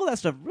 Like, all of that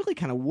stuff really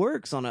kind of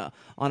works on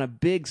a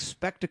big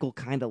spectacle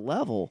kind of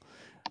level.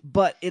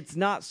 But it's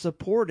not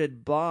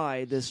supported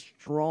by this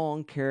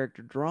strong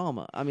character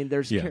drama. I mean,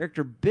 there's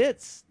character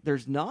bits,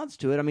 there's nods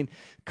to it. I mean,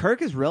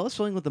 Kirk is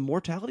wrestling with the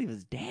mortality of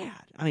his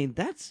dad. I mean,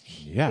 that's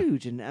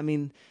huge. And I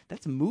mean,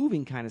 that's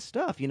moving kind of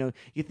stuff. You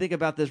think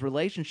about this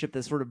relationship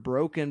that's sort of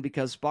broken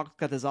because Spock's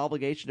got this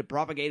obligation to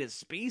propagate his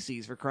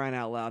species, for crying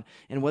out loud,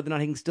 and whether or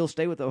not he can still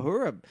stay with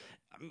Uhura.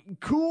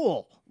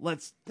 Cool.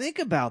 Let's think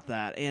about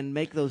that and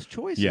make those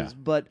choices. Yeah.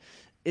 But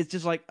it's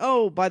just like,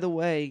 oh, by the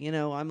way,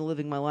 I'm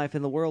living my life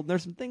in the world, and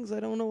there's some things I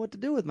don't know what to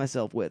do with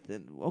myself with.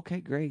 And okay,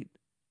 great.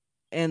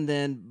 And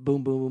then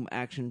boom, boom, boom,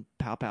 action,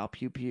 pow, pow,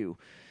 pew, pew.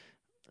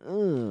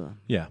 Ugh.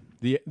 Yeah.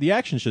 The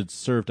action should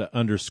serve to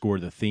underscore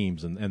the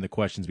themes and the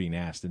questions being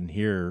asked. And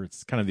here,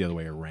 it's kind of the other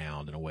way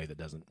around in a way that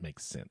doesn't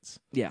make sense.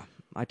 Yeah,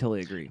 I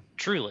totally agree.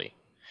 Truly.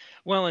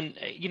 Well, and,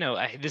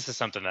 this is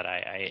something that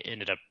I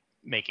ended up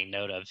making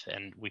note of,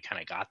 and we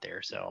kind of got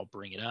there, so I'll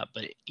bring it up.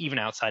 But even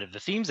outside of the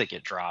themes that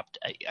get dropped,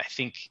 I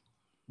think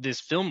this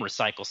film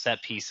recycles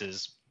set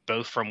pieces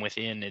both from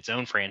within its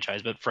own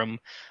franchise, but from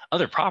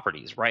other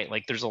properties, right?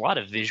 Like, there's a lot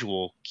of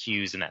visual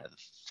cues in that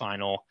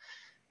final.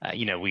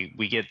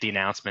 We get the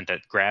announcement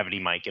that gravity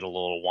might get a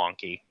little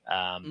wonky,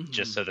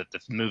 just so that the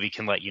movie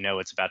can let you know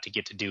it's about to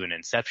get to do an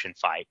Inception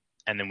fight.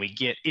 And then we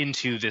get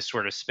into this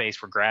sort of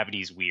space where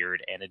gravity's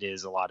weird, and it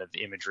is a lot of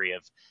imagery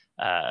of,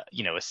 a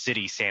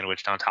city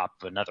sandwiched on top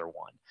of another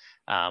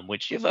one.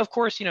 Which, of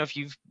course, if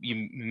you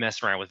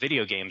mess around with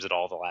video games at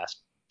all the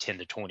last 10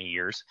 to 20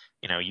 years,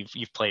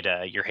 you've played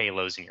your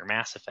Halos and your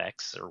Mass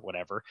Effects or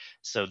whatever.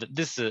 So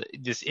this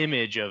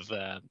image of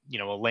a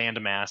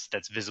landmass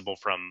that's visible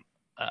from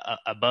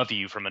above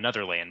you from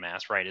another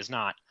landmass, right, is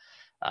not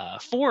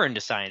foreign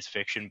to science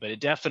fiction, but it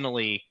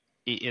definitely,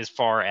 as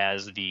far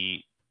as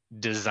the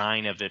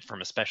design of it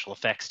from a special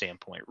effects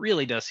standpoint,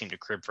 really does seem to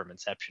crib from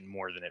Inception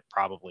more than it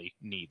probably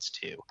needs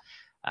to.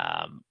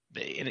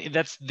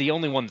 That's the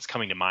only one that's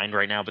coming to mind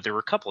right now, but there were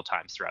a couple of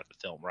times throughout the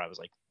film where I was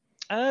like,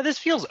 this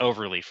feels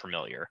overly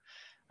familiar.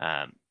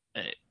 And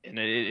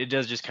it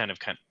does just kind of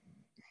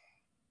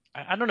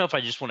I don't know if I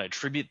just want to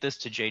attribute this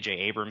to J.J.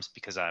 Abrams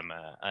because I'm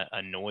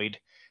annoyed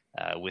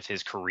with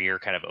his career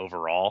kind of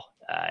overall,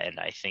 and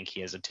I think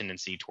he has a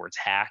tendency towards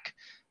hack.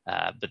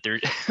 But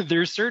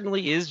there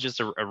certainly is just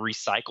a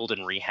recycled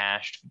and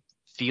rehashed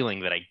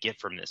feeling that I get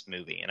from this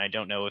movie. And I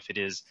don't know if it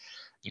is,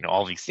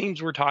 all these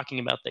themes we're talking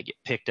about that get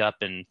picked up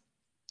and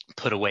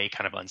put away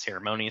kind of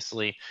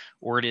unceremoniously,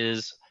 or it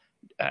is,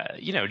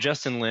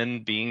 Justin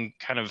Lin being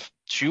kind of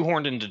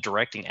shoehorned into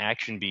directing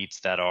action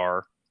beats that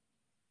are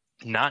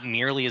not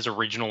nearly as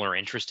original or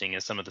interesting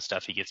as some of the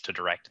stuff he gets to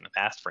direct in the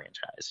past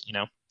franchise,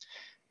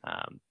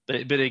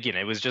 But again,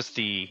 it was just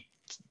the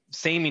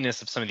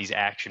sameness of some of these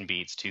action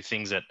beats to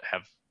things that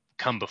have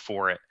come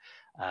before it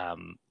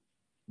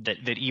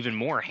that even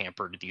more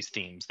hampered these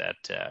themes that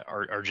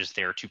are just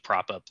there to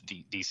prop up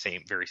these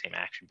very same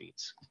action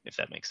beats, if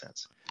that makes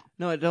sense.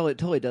 No, it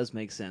totally does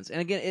make sense.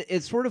 And again,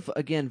 it's sort of,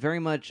 very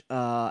much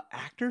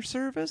actor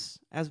service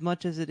as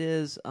much as it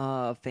is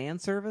fan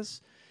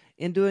service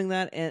in doing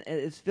that. And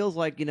it feels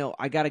like,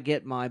 I got to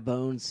get my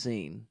Bones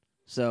scene.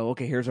 So,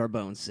 okay, here's our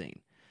Bones scene.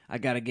 I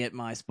got to get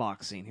my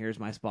Spock scene. Here's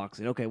my Spock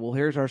scene. Okay, well,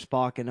 here's our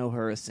Spock and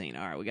Uhura scene.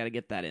 All right, we got to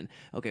get that in.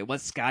 Okay,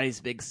 what's Scotty's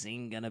big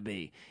scene going to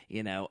be?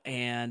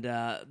 And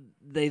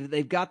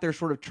they've got their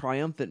sort of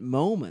triumphant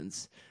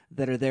moments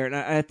that are there. And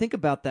I think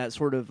about that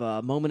sort of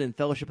moment in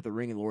Fellowship of the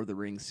Ring and Lord of the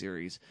Rings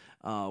series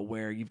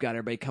where you've got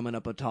everybody coming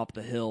up atop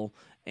the hill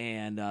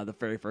and the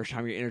very first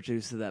time you're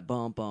introduced to that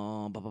bum,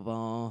 bum, bum, bum,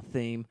 bum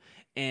theme.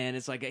 And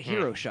it's like a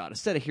hero shot, a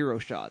set of hero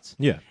shots.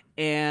 Yeah.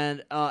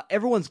 And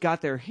everyone's got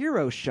their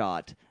hero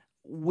shot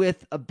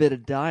with a bit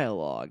of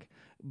dialogue,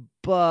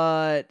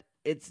 but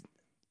it's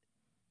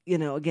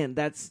again,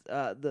 that's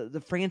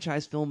the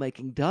franchise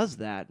filmmaking does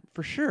that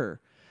for sure.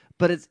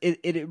 But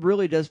it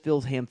really does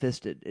feel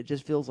ham-fisted. It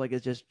just feels like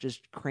it's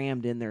just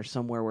crammed in there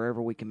somewhere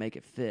wherever we can make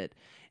it fit,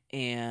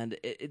 and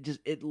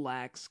it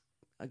lacks,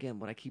 again,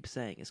 what I keep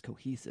saying is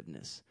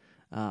cohesiveness.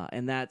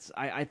 And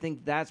I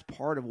think that's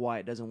part of why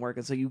it doesn't work.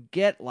 And so you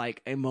get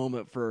like a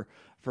moment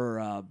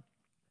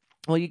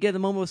you get the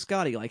moment with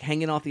Scotty like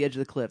hanging off the edge of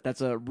the cliff.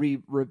 That's a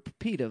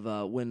repeat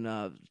of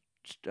when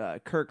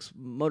Kirk's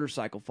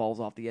motorcycle falls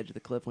off the edge of the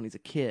cliff when he's a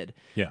kid.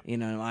 Yeah.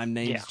 I'm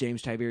named Yeah.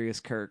 James Tiberius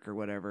Kirk or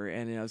whatever,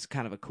 and it's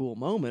kind of a cool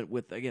moment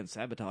with, again,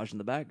 sabotage in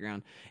the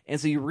background. And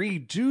so you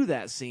redo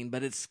that scene,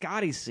 but it's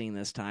Scotty's scene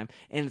this time,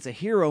 and it's a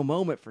hero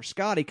moment for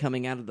Scotty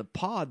coming out of the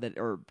pod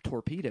or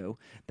torpedo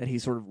that he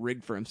sort of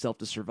rigged for himself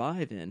to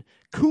survive in.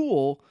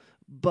 Cool,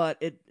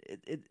 but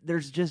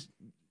there's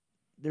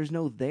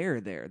no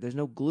there. There's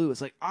no glue.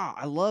 It's like,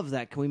 I love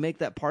that. Can we make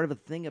that part of a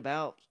thing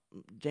about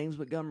James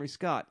Montgomery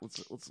Scott?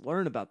 Let's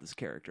learn about this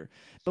character.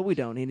 But we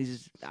don't. And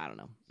he's just, I don't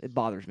know. It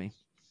bothers me.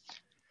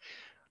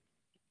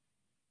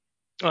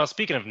 Well,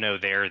 speaking of no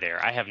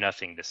there, I have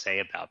nothing to say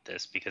about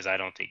this because I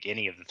don't think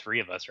any of the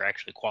three of us are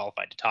actually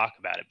qualified to talk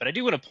about it. But I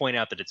do want to point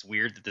out that it's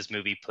weird that this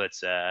movie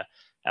puts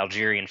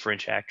Algerian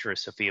French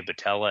actress Sofia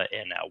Boutella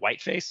in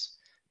whiteface.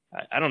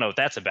 I don't know what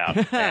that's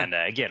about. And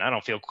again, I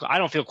don't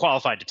feel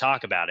qualified to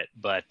talk about it.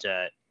 But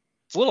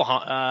it's a little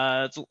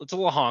it's a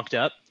little honked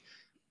up.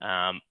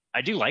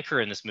 I do like her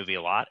in this movie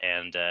a lot,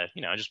 and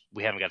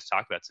we haven't got to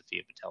talk about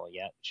Sofia Boutella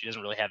yet. She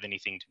doesn't really have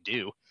anything to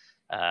do.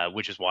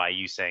 Which is why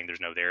you saying there's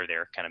no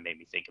there kind of made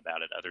me think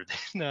about it, other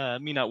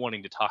than me not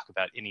wanting to talk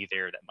about any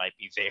there that might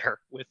be there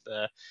with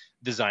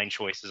design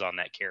choices on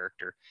that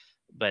character.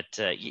 But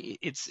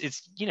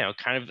it's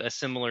kind of a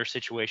similar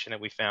situation that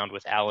we found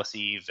with Alice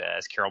Eve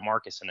as Carol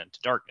Marcus in Into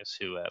Darkness,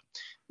 who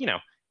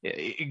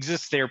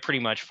exists there pretty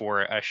much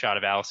for a shot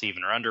of Alice Eve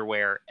in her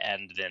underwear,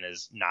 and then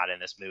is not in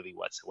this movie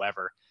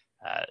whatsoever.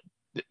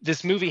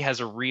 This movie has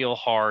a real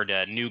hard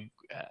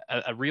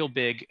a real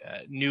big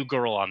new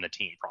girl on the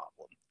team problem.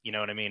 You know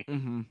what I mean?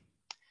 Mm-hmm.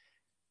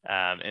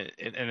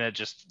 And that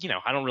just,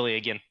 I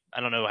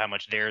don't know how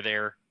much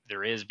there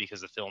is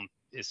because the film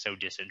is so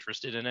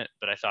disinterested in it,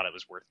 but I thought it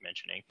was worth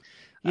mentioning.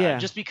 Yeah.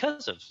 Just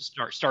because of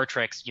Star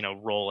Trek's,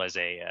 role as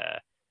a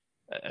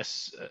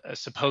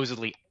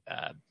supposedly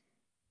a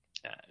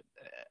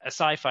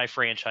sci-fi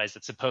franchise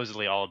that's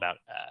supposedly all about,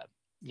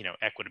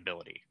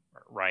 equitability,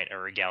 right,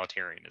 or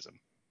egalitarianism.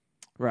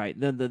 Right.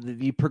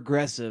 The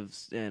progressive,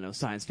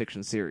 science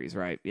fiction series,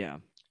 right? Yeah.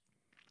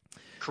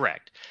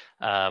 Correct.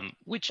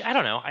 Which I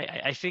don't know.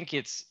 I think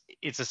its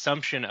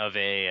assumption of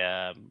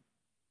a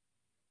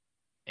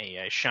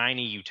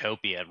shiny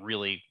utopia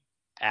really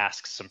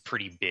asks some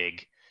pretty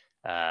big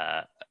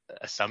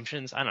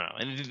assumptions. I don't know.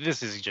 And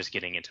this is just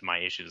getting into my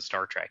issues of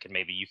Star Trek, and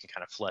maybe you can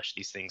kind of flesh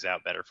these things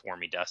out better for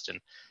me, Dustin.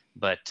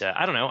 But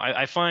I don't know.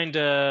 I find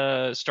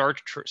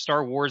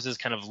Star Wars is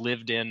kind of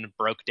lived in,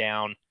 broke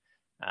down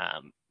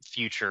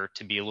future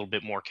to be a little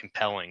bit more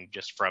compelling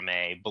just from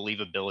a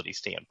believability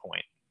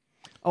standpoint.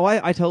 Oh,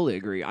 I totally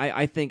agree.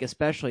 I think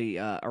especially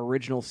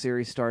original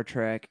series Star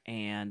Trek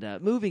and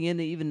moving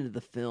even into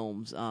the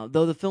films,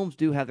 though the films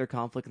do have their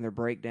conflict and their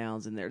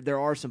breakdowns, and there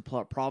are some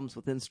problems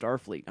within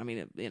Starfleet. I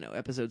mean,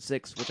 Episode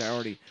 6,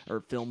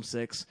 or Film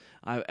 6,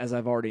 as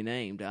I've already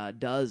named,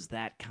 does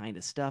that kind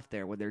of stuff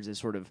there, where there's this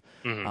sort of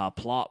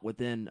plot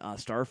within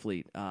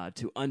Starfleet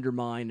to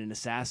undermine and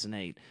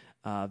assassinate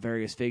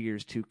various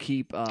figures to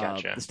keep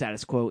Gotcha. the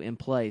status quo in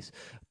place.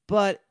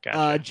 But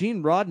Gotcha.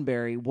 Gene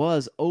Roddenberry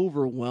was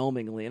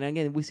overwhelmingly, and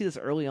again, we see this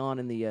early on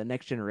in the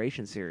Next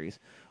Generation series,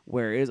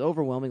 where it is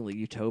overwhelmingly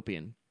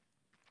utopian.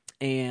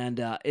 And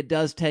it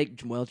does take,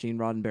 Gene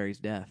Roddenberry's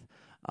death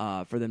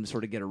for them to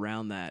sort of get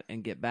around that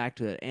and get back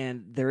to it.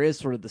 And there is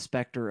sort of the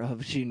specter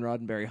of Gene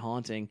Roddenberry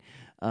haunting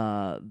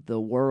the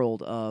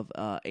world of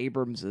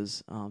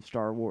Abrams's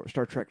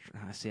Star Trek.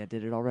 I see, I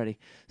did it already.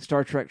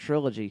 Star Trek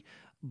trilogy.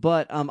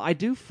 But I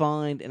do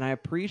find, and I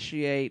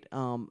appreciate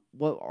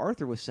what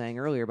Arthur was saying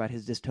earlier about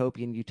his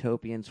dystopian,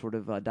 utopian sort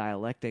of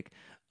dialectic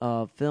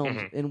of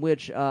films, in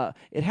which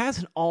it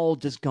hasn't all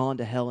just gone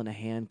to hell in a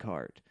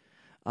handcart,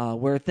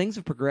 where things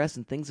have progressed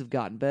and things have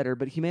gotten better,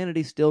 but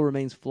humanity still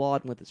remains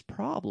flawed with its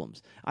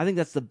problems. I think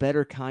that's the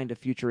better kind of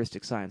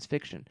futuristic science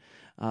fiction,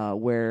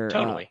 where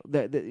Totally.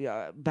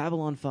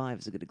 Babylon 5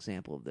 is a good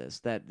example of this.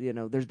 That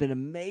there's been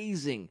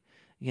amazing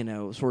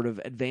sort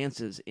of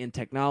advances in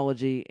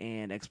technology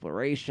and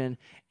exploration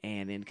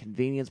and in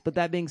convenience. But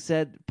that being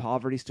said,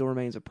 poverty still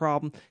remains a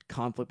problem.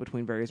 Conflict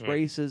between various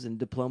races and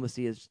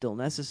diplomacy is still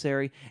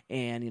necessary.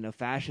 And,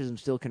 fascism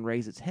still can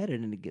raise its head at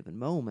any given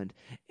moment.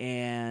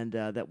 And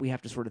that we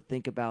have to sort of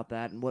think about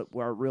that and what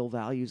our real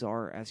values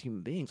are as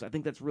human beings. I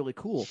think that's really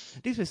cool.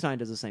 Deep Space Nine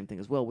does the same thing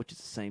as well, which is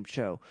the same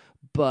show.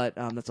 But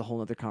that's a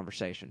whole other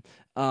conversation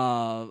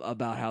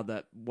about how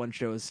that one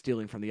show is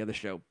stealing from the other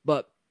show.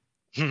 But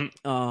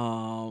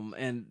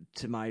and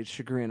to my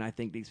chagrin, I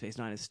think Deep Space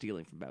Nine is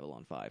stealing from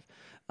Babylon 5.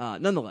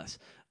 Nonetheless,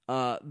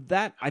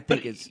 that I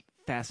think is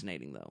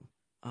fascinating, though.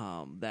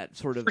 That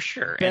sort of For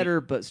sure. better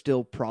but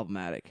still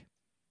problematic.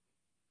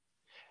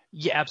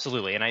 Yeah,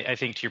 absolutely. And I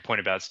think to your point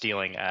about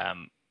stealing, I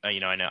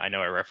know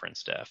I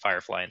referenced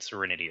Firefly and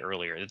Serenity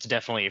earlier. It's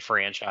definitely a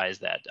franchise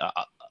that,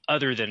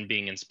 other than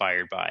being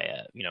inspired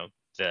by,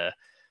 the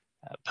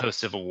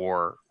post-Civil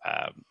War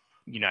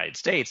United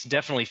States,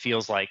 definitely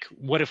feels like,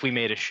 what if we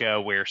made a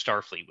show where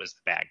Starfleet was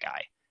the bad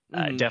guy?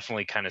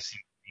 Definitely kind of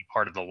seems to be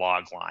part of the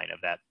log line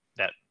of that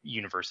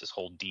universe's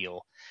whole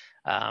deal.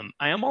 I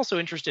am also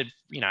interested.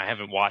 I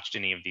haven't watched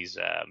any of these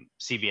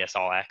CBS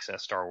All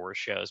Access Star Wars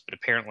shows, but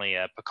apparently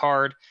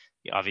Picard,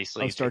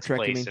 obviously, Star takes Trek,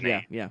 you place mean?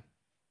 in Yeah.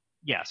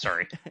 yeah,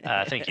 sorry.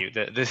 Thank you.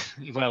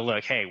 Well,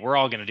 look, hey, we're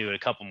all going to do it a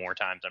couple more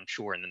times, I'm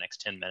sure, in the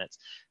next 10 minutes.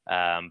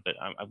 But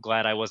I'm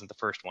glad I wasn't the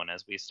first one,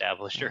 as we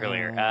established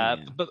earlier. Yeah.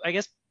 But I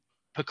guess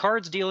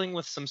Picard's dealing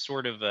with some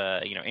sort of,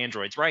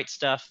 androids' rights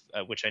stuff,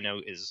 which I know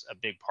is a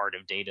big part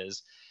of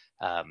Data's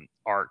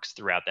arcs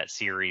throughout that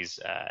series,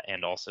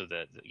 and also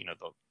the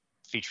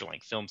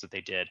feature-length films that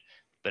they did.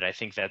 But I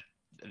think that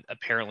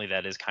apparently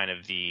that is kind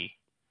of the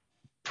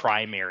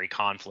primary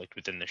conflict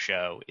within the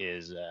show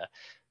is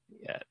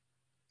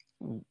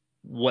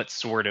what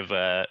sort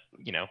of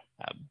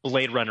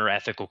Blade Runner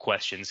ethical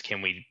questions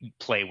can we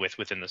play with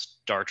within the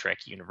Star Trek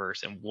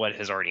universe, and what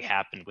has already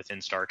happened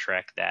within Star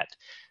Trek that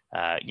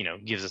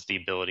gives us the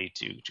ability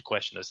to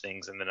question those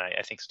things. And then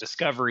I think it's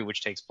Discovery,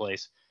 which takes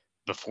place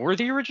before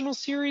the original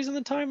series in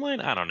the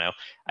timeline. I don't know.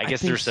 I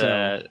guess think there's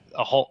so.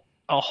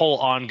 a whole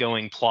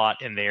ongoing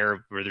plot in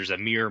there where there's a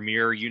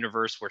mirror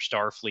universe where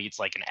Starfleet's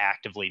like an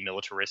actively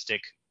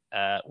militaristic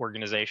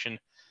organization.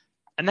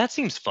 And that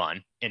seems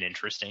fun and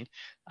interesting.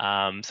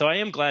 So I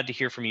am glad to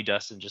hear from you,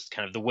 Dustin, just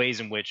kind of the ways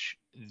in which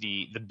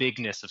the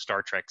bigness of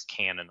Star Trek's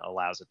canon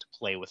allows it to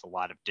play with a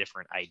lot of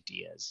different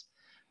ideas.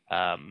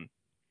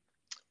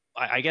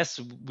 I guess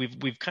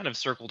we've kind of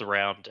circled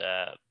around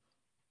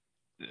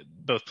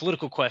both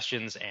political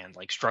questions and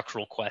like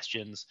structural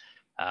questions.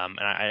 And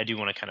I do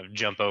want to kind of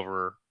jump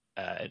over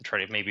and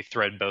try to maybe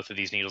thread both of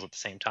these needles at the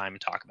same time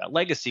and talk about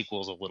legacy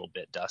sequels a little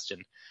bit,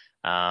 Dustin.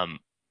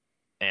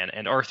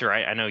 And Arthur,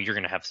 I know you're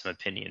going to have some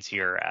opinions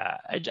here.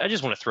 I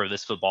just want to throw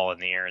this football in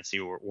the air and see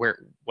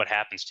what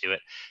happens to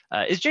it.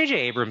 Is J.J.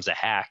 Abrams a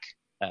hack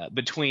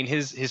between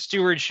his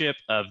stewardship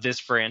of this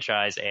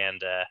franchise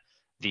and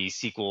the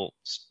sequel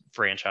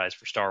franchise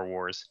for Star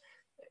Wars?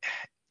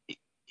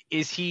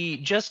 Is he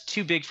just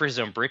too big for his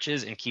own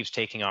britches and keeps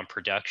taking on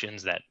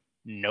productions that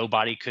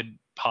nobody could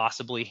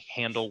possibly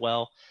handle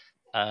well?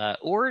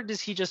 Or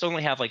does he just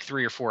only have like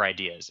 3 or 4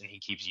 ideas and he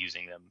keeps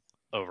using them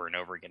over and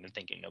over again and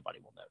thinking nobody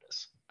will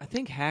notice? I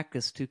think hack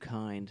is too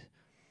kind.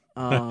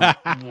 Ooh. And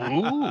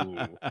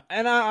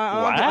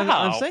I'm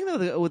Wow. saying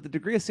that with a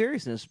degree of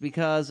seriousness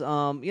because,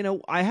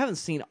 I haven't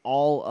seen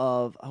all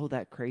of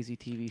that crazy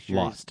TV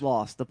show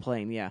Lost, the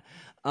plane. Yeah,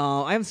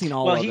 I haven't seen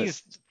all of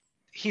it.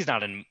 He's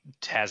not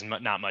has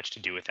not much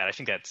to do with that. I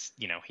think that's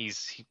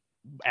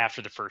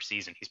after the first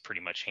season, he's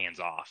pretty much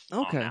hands off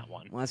on that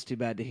one. Well, that's too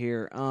bad to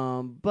hear.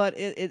 But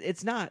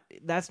it's not.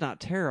 That's not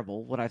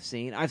terrible. What I've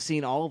seen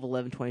all of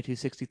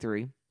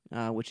 11/22/63,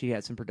 which he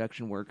had some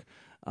production work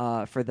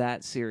for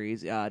that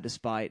series,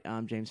 despite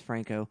James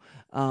Franco.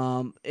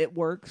 It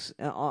works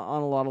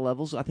on a lot of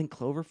levels. I think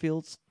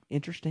Cloverfield's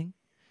interesting.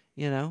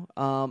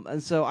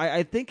 And so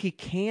I think he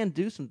can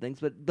do some things,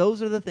 but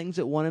those are the things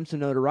that won him some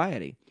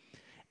notoriety.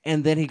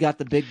 And then he got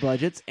the big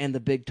budgets and the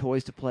big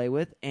toys to play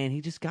with, and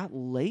he just got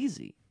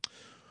lazy.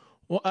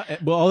 Well,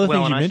 all the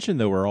things you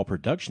mentioned, though, were all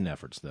production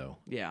efforts, though.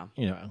 Yeah.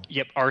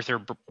 Yep, Arthur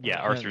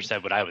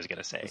said what I was going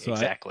to say. So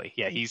exactly.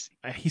 He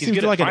seems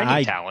good like at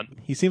finding talent.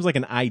 He seems like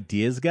an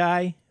ideas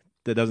guy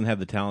that doesn't have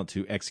the talent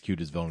to execute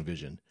his own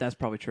vision. That's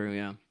probably true,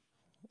 yeah.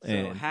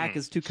 So hack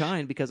is too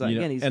kind because,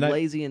 again, he's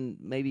lazy and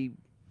maybe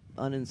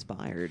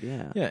uninspired,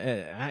 yeah.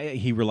 Yeah,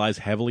 he relies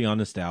heavily on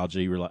nostalgia,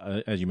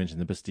 as you mentioned,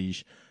 the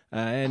pastiche.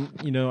 And,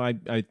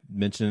 I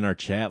mentioned in our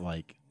chat,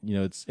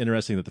 it's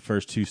interesting that the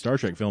first 2 Star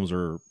Trek films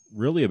are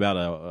really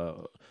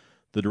about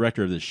the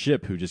director of the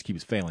ship who just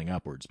keeps failing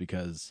upwards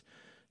because,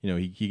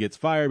 he gets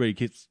fired, but he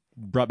gets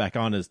brought back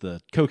on as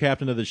the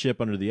co-captain of the ship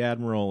under the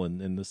admiral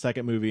in the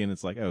second movie, and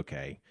it's like,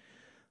 okay.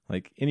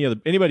 Like,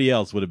 anybody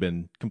else would have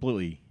been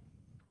completely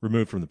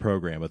removed from the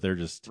program, but they're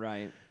just...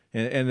 Right.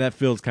 And that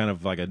feels kind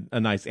of like a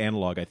nice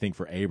analog, I think,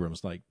 for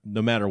Abrams. Like,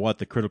 no matter what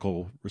the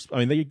critical...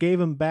 they gave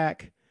him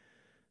back...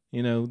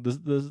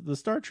 the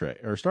Star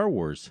Trek or Star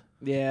Wars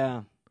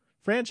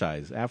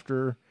franchise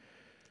after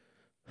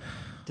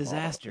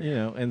disaster.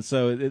 And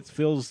so it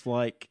feels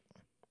like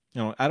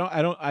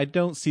I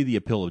don't see the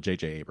appeal of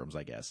J.J. Abrams,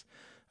 I guess.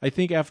 I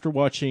think after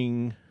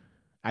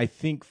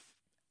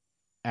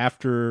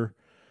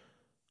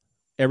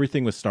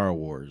everything with Star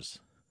Wars,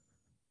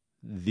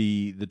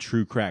 the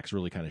true cracks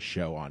really kind of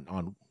show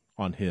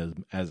on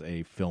him as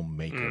a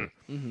filmmaker.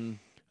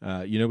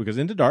 Mm-hmm. Because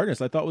Into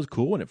Darkness I thought was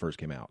cool when it first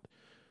came out.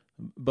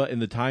 But in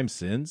the time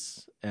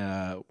since,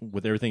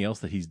 with everything else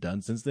that he's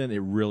done since then, it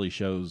really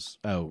shows,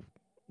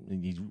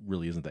 he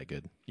really isn't that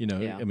good.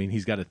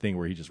 He's got a thing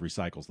where he just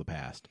recycles the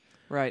past.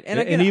 Right.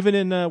 And even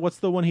in, what's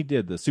the one he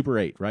did, the Super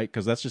 8, right?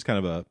 Because that's just kind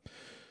of a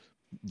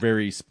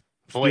very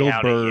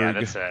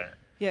Spielberg.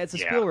 Yeah, it's a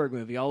Yeah. Spielberg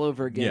movie all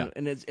over again, Yeah.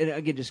 and it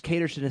again just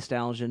caters to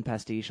nostalgia and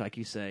pastiche, like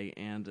you say.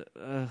 And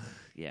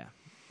yeah,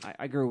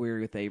 I grow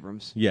weary with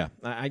Abrams. Yeah,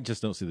 I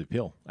just don't see the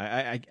appeal.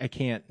 I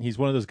can't. He's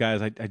one of those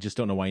guys. I just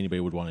don't know why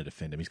anybody would want to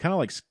defend him. He's kind of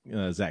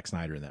like Zack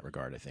Snyder in that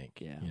regard. I think.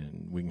 Yeah.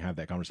 And we can have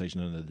that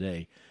conversation another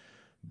day.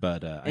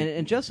 But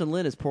And Justin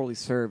Lin is poorly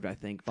served, I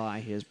think, by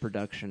his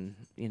production,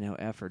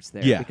 efforts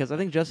there. Yeah. Because I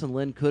think Justin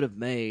Lin could have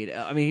made.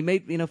 He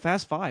made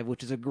Fast Five,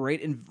 which is a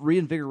great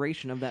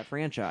reinvigoration of that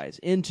franchise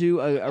into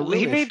a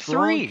really He made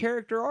strong 3.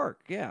 character arc.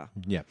 Yeah.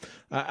 yeah,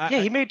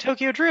 Yeah, he made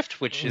Tokyo Drift,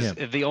 which is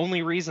Yeah. the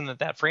only reason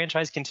that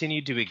franchise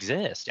continued to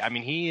exist. I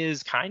mean, he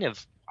is kind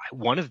of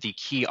one of the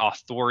key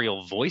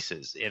authorial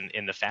voices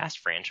in the Fast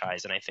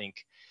franchise, and I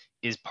think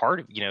is part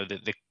of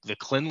the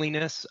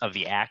cleanliness of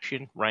the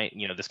action, right?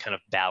 This kind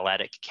of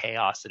balletic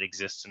chaos that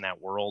exists in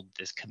that world,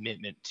 this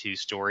commitment to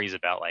stories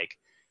about like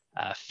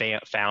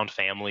found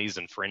families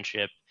and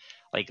friendship.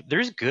 Like,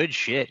 there's good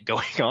shit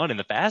going on in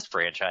the Fast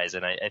franchise,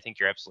 and I think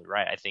you're absolutely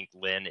right. I think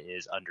Lin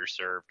is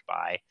underserved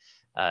by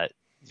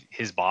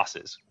his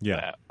bosses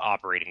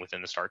operating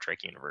within the Star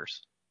Trek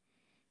universe.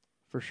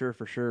 For sure.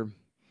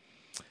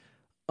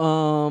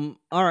 All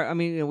right. I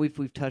mean,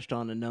 we've touched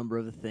on a number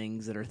of the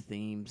things that are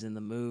themes in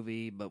the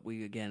movie, but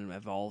we again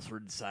have all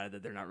sort of decided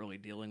that they're not really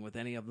dealing with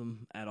any of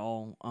them at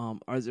all.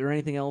 Is there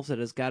anything else that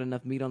has got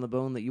enough meat on the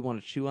bone that you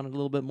want to chew on it a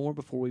little bit more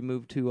before we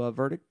move to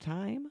verdict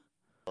time?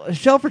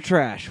 Shelf or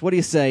trash? What do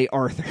you say,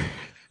 Arthur?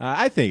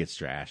 I think it's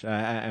trash.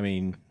 I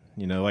mean,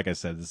 like I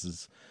said, this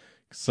is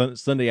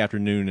Sunday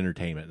afternoon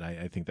entertainment.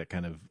 I think that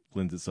kind of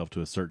lends itself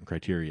to a certain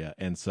criteria,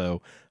 and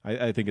so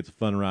I think it's a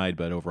fun ride,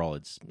 but overall,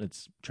 it's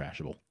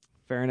trashable.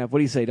 Fair enough. What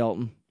do you say,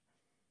 Dalton?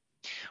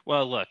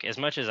 Well, look, as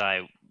much as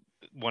I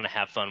want to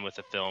have fun with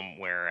a film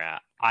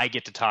where I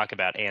get to talk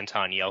about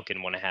Anton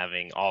Yelkin wanting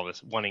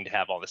to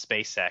have all the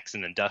space sex,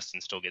 and then Dustin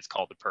still gets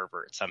called a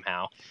pervert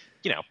somehow,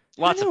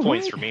 lots of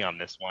points for me on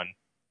this one.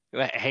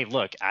 Hey,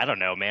 look, I don't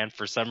know, man.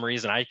 For some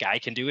reason, I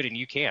can do it and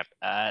you can't.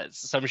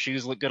 Some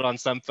shoes look good on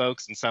some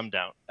folks and some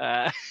don't.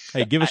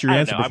 Hey, give us your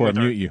answer before I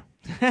mute you.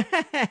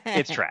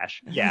 It's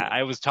trash. Yeah,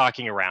 I was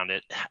talking around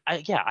it.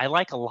 I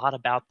like a lot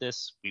about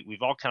this.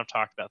 We've all kind of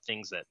talked about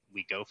things that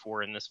we go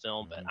for in this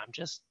film, but I'm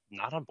just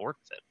not on board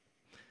with it.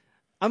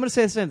 I'm going to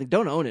say the same thing.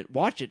 Don't own it.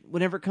 Watch it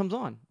whenever it comes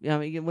on. Yeah, I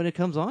mean, when it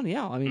comes on,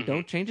 yeah. I mean,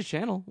 don't change the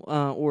channel.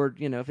 Or,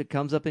 if it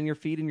comes up in your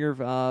feed in your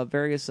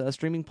various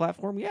streaming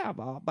platform, yeah,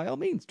 by all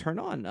means, turn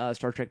on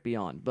Star Trek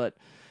Beyond. But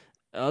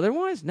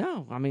otherwise,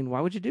 no. I mean, why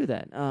would you do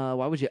that?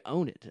 Why would you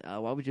own it?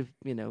 Why would you,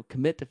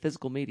 commit to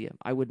physical media?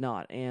 I would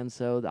not. And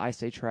so I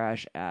say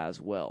trash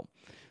as well.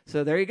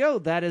 So there you go.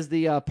 That is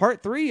the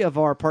part 3 of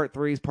our part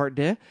 3's part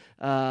de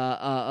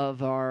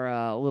of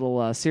our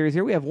little series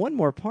here. We have one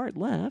more part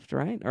left,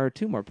 right? Or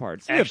 2 more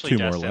parts. We have Actually, 2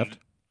 more Dustin,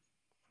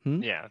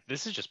 left. Yeah,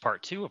 this is just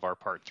part 2 of our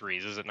part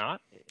 3s, is it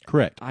not?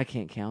 Correct. I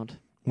can't count.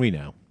 We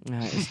know.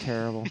 It's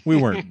terrible. We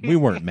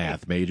weren't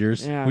math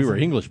majors. Yeah, we were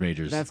English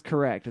majors. That's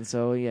correct. And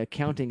so, yeah,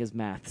 counting is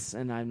maths,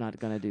 and I'm not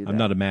going to do that. I'm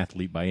not a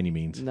mathlete by any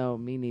means. No,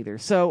 me neither.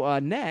 So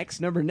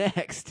next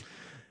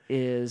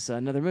is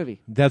another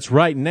movie. That's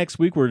right. Next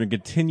week, we're going to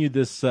continue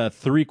this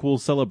threequel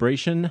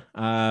celebration.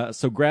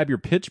 So grab your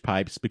pitch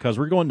pipes because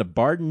we're going to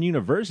Barden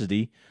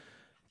University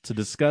to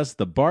discuss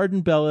the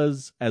Barden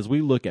Bellas as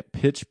we look at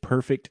Pitch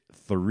Perfect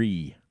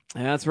 3.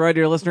 And that's right,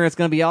 dear listener. It's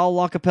going to be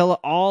all a cappella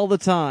all the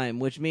time,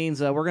 which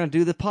means we're going to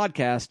do the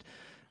podcast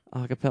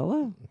a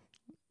cappella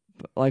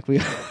like we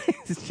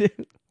always do.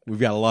 We've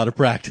got a lot of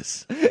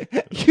practice.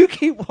 You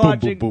keep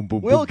watching. Boom, boom,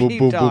 boom, We'll boom, keep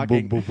boom,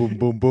 talking. boom, boom, boom,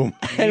 boom, boom.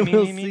 And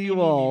we'll see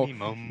you all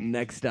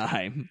next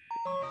time.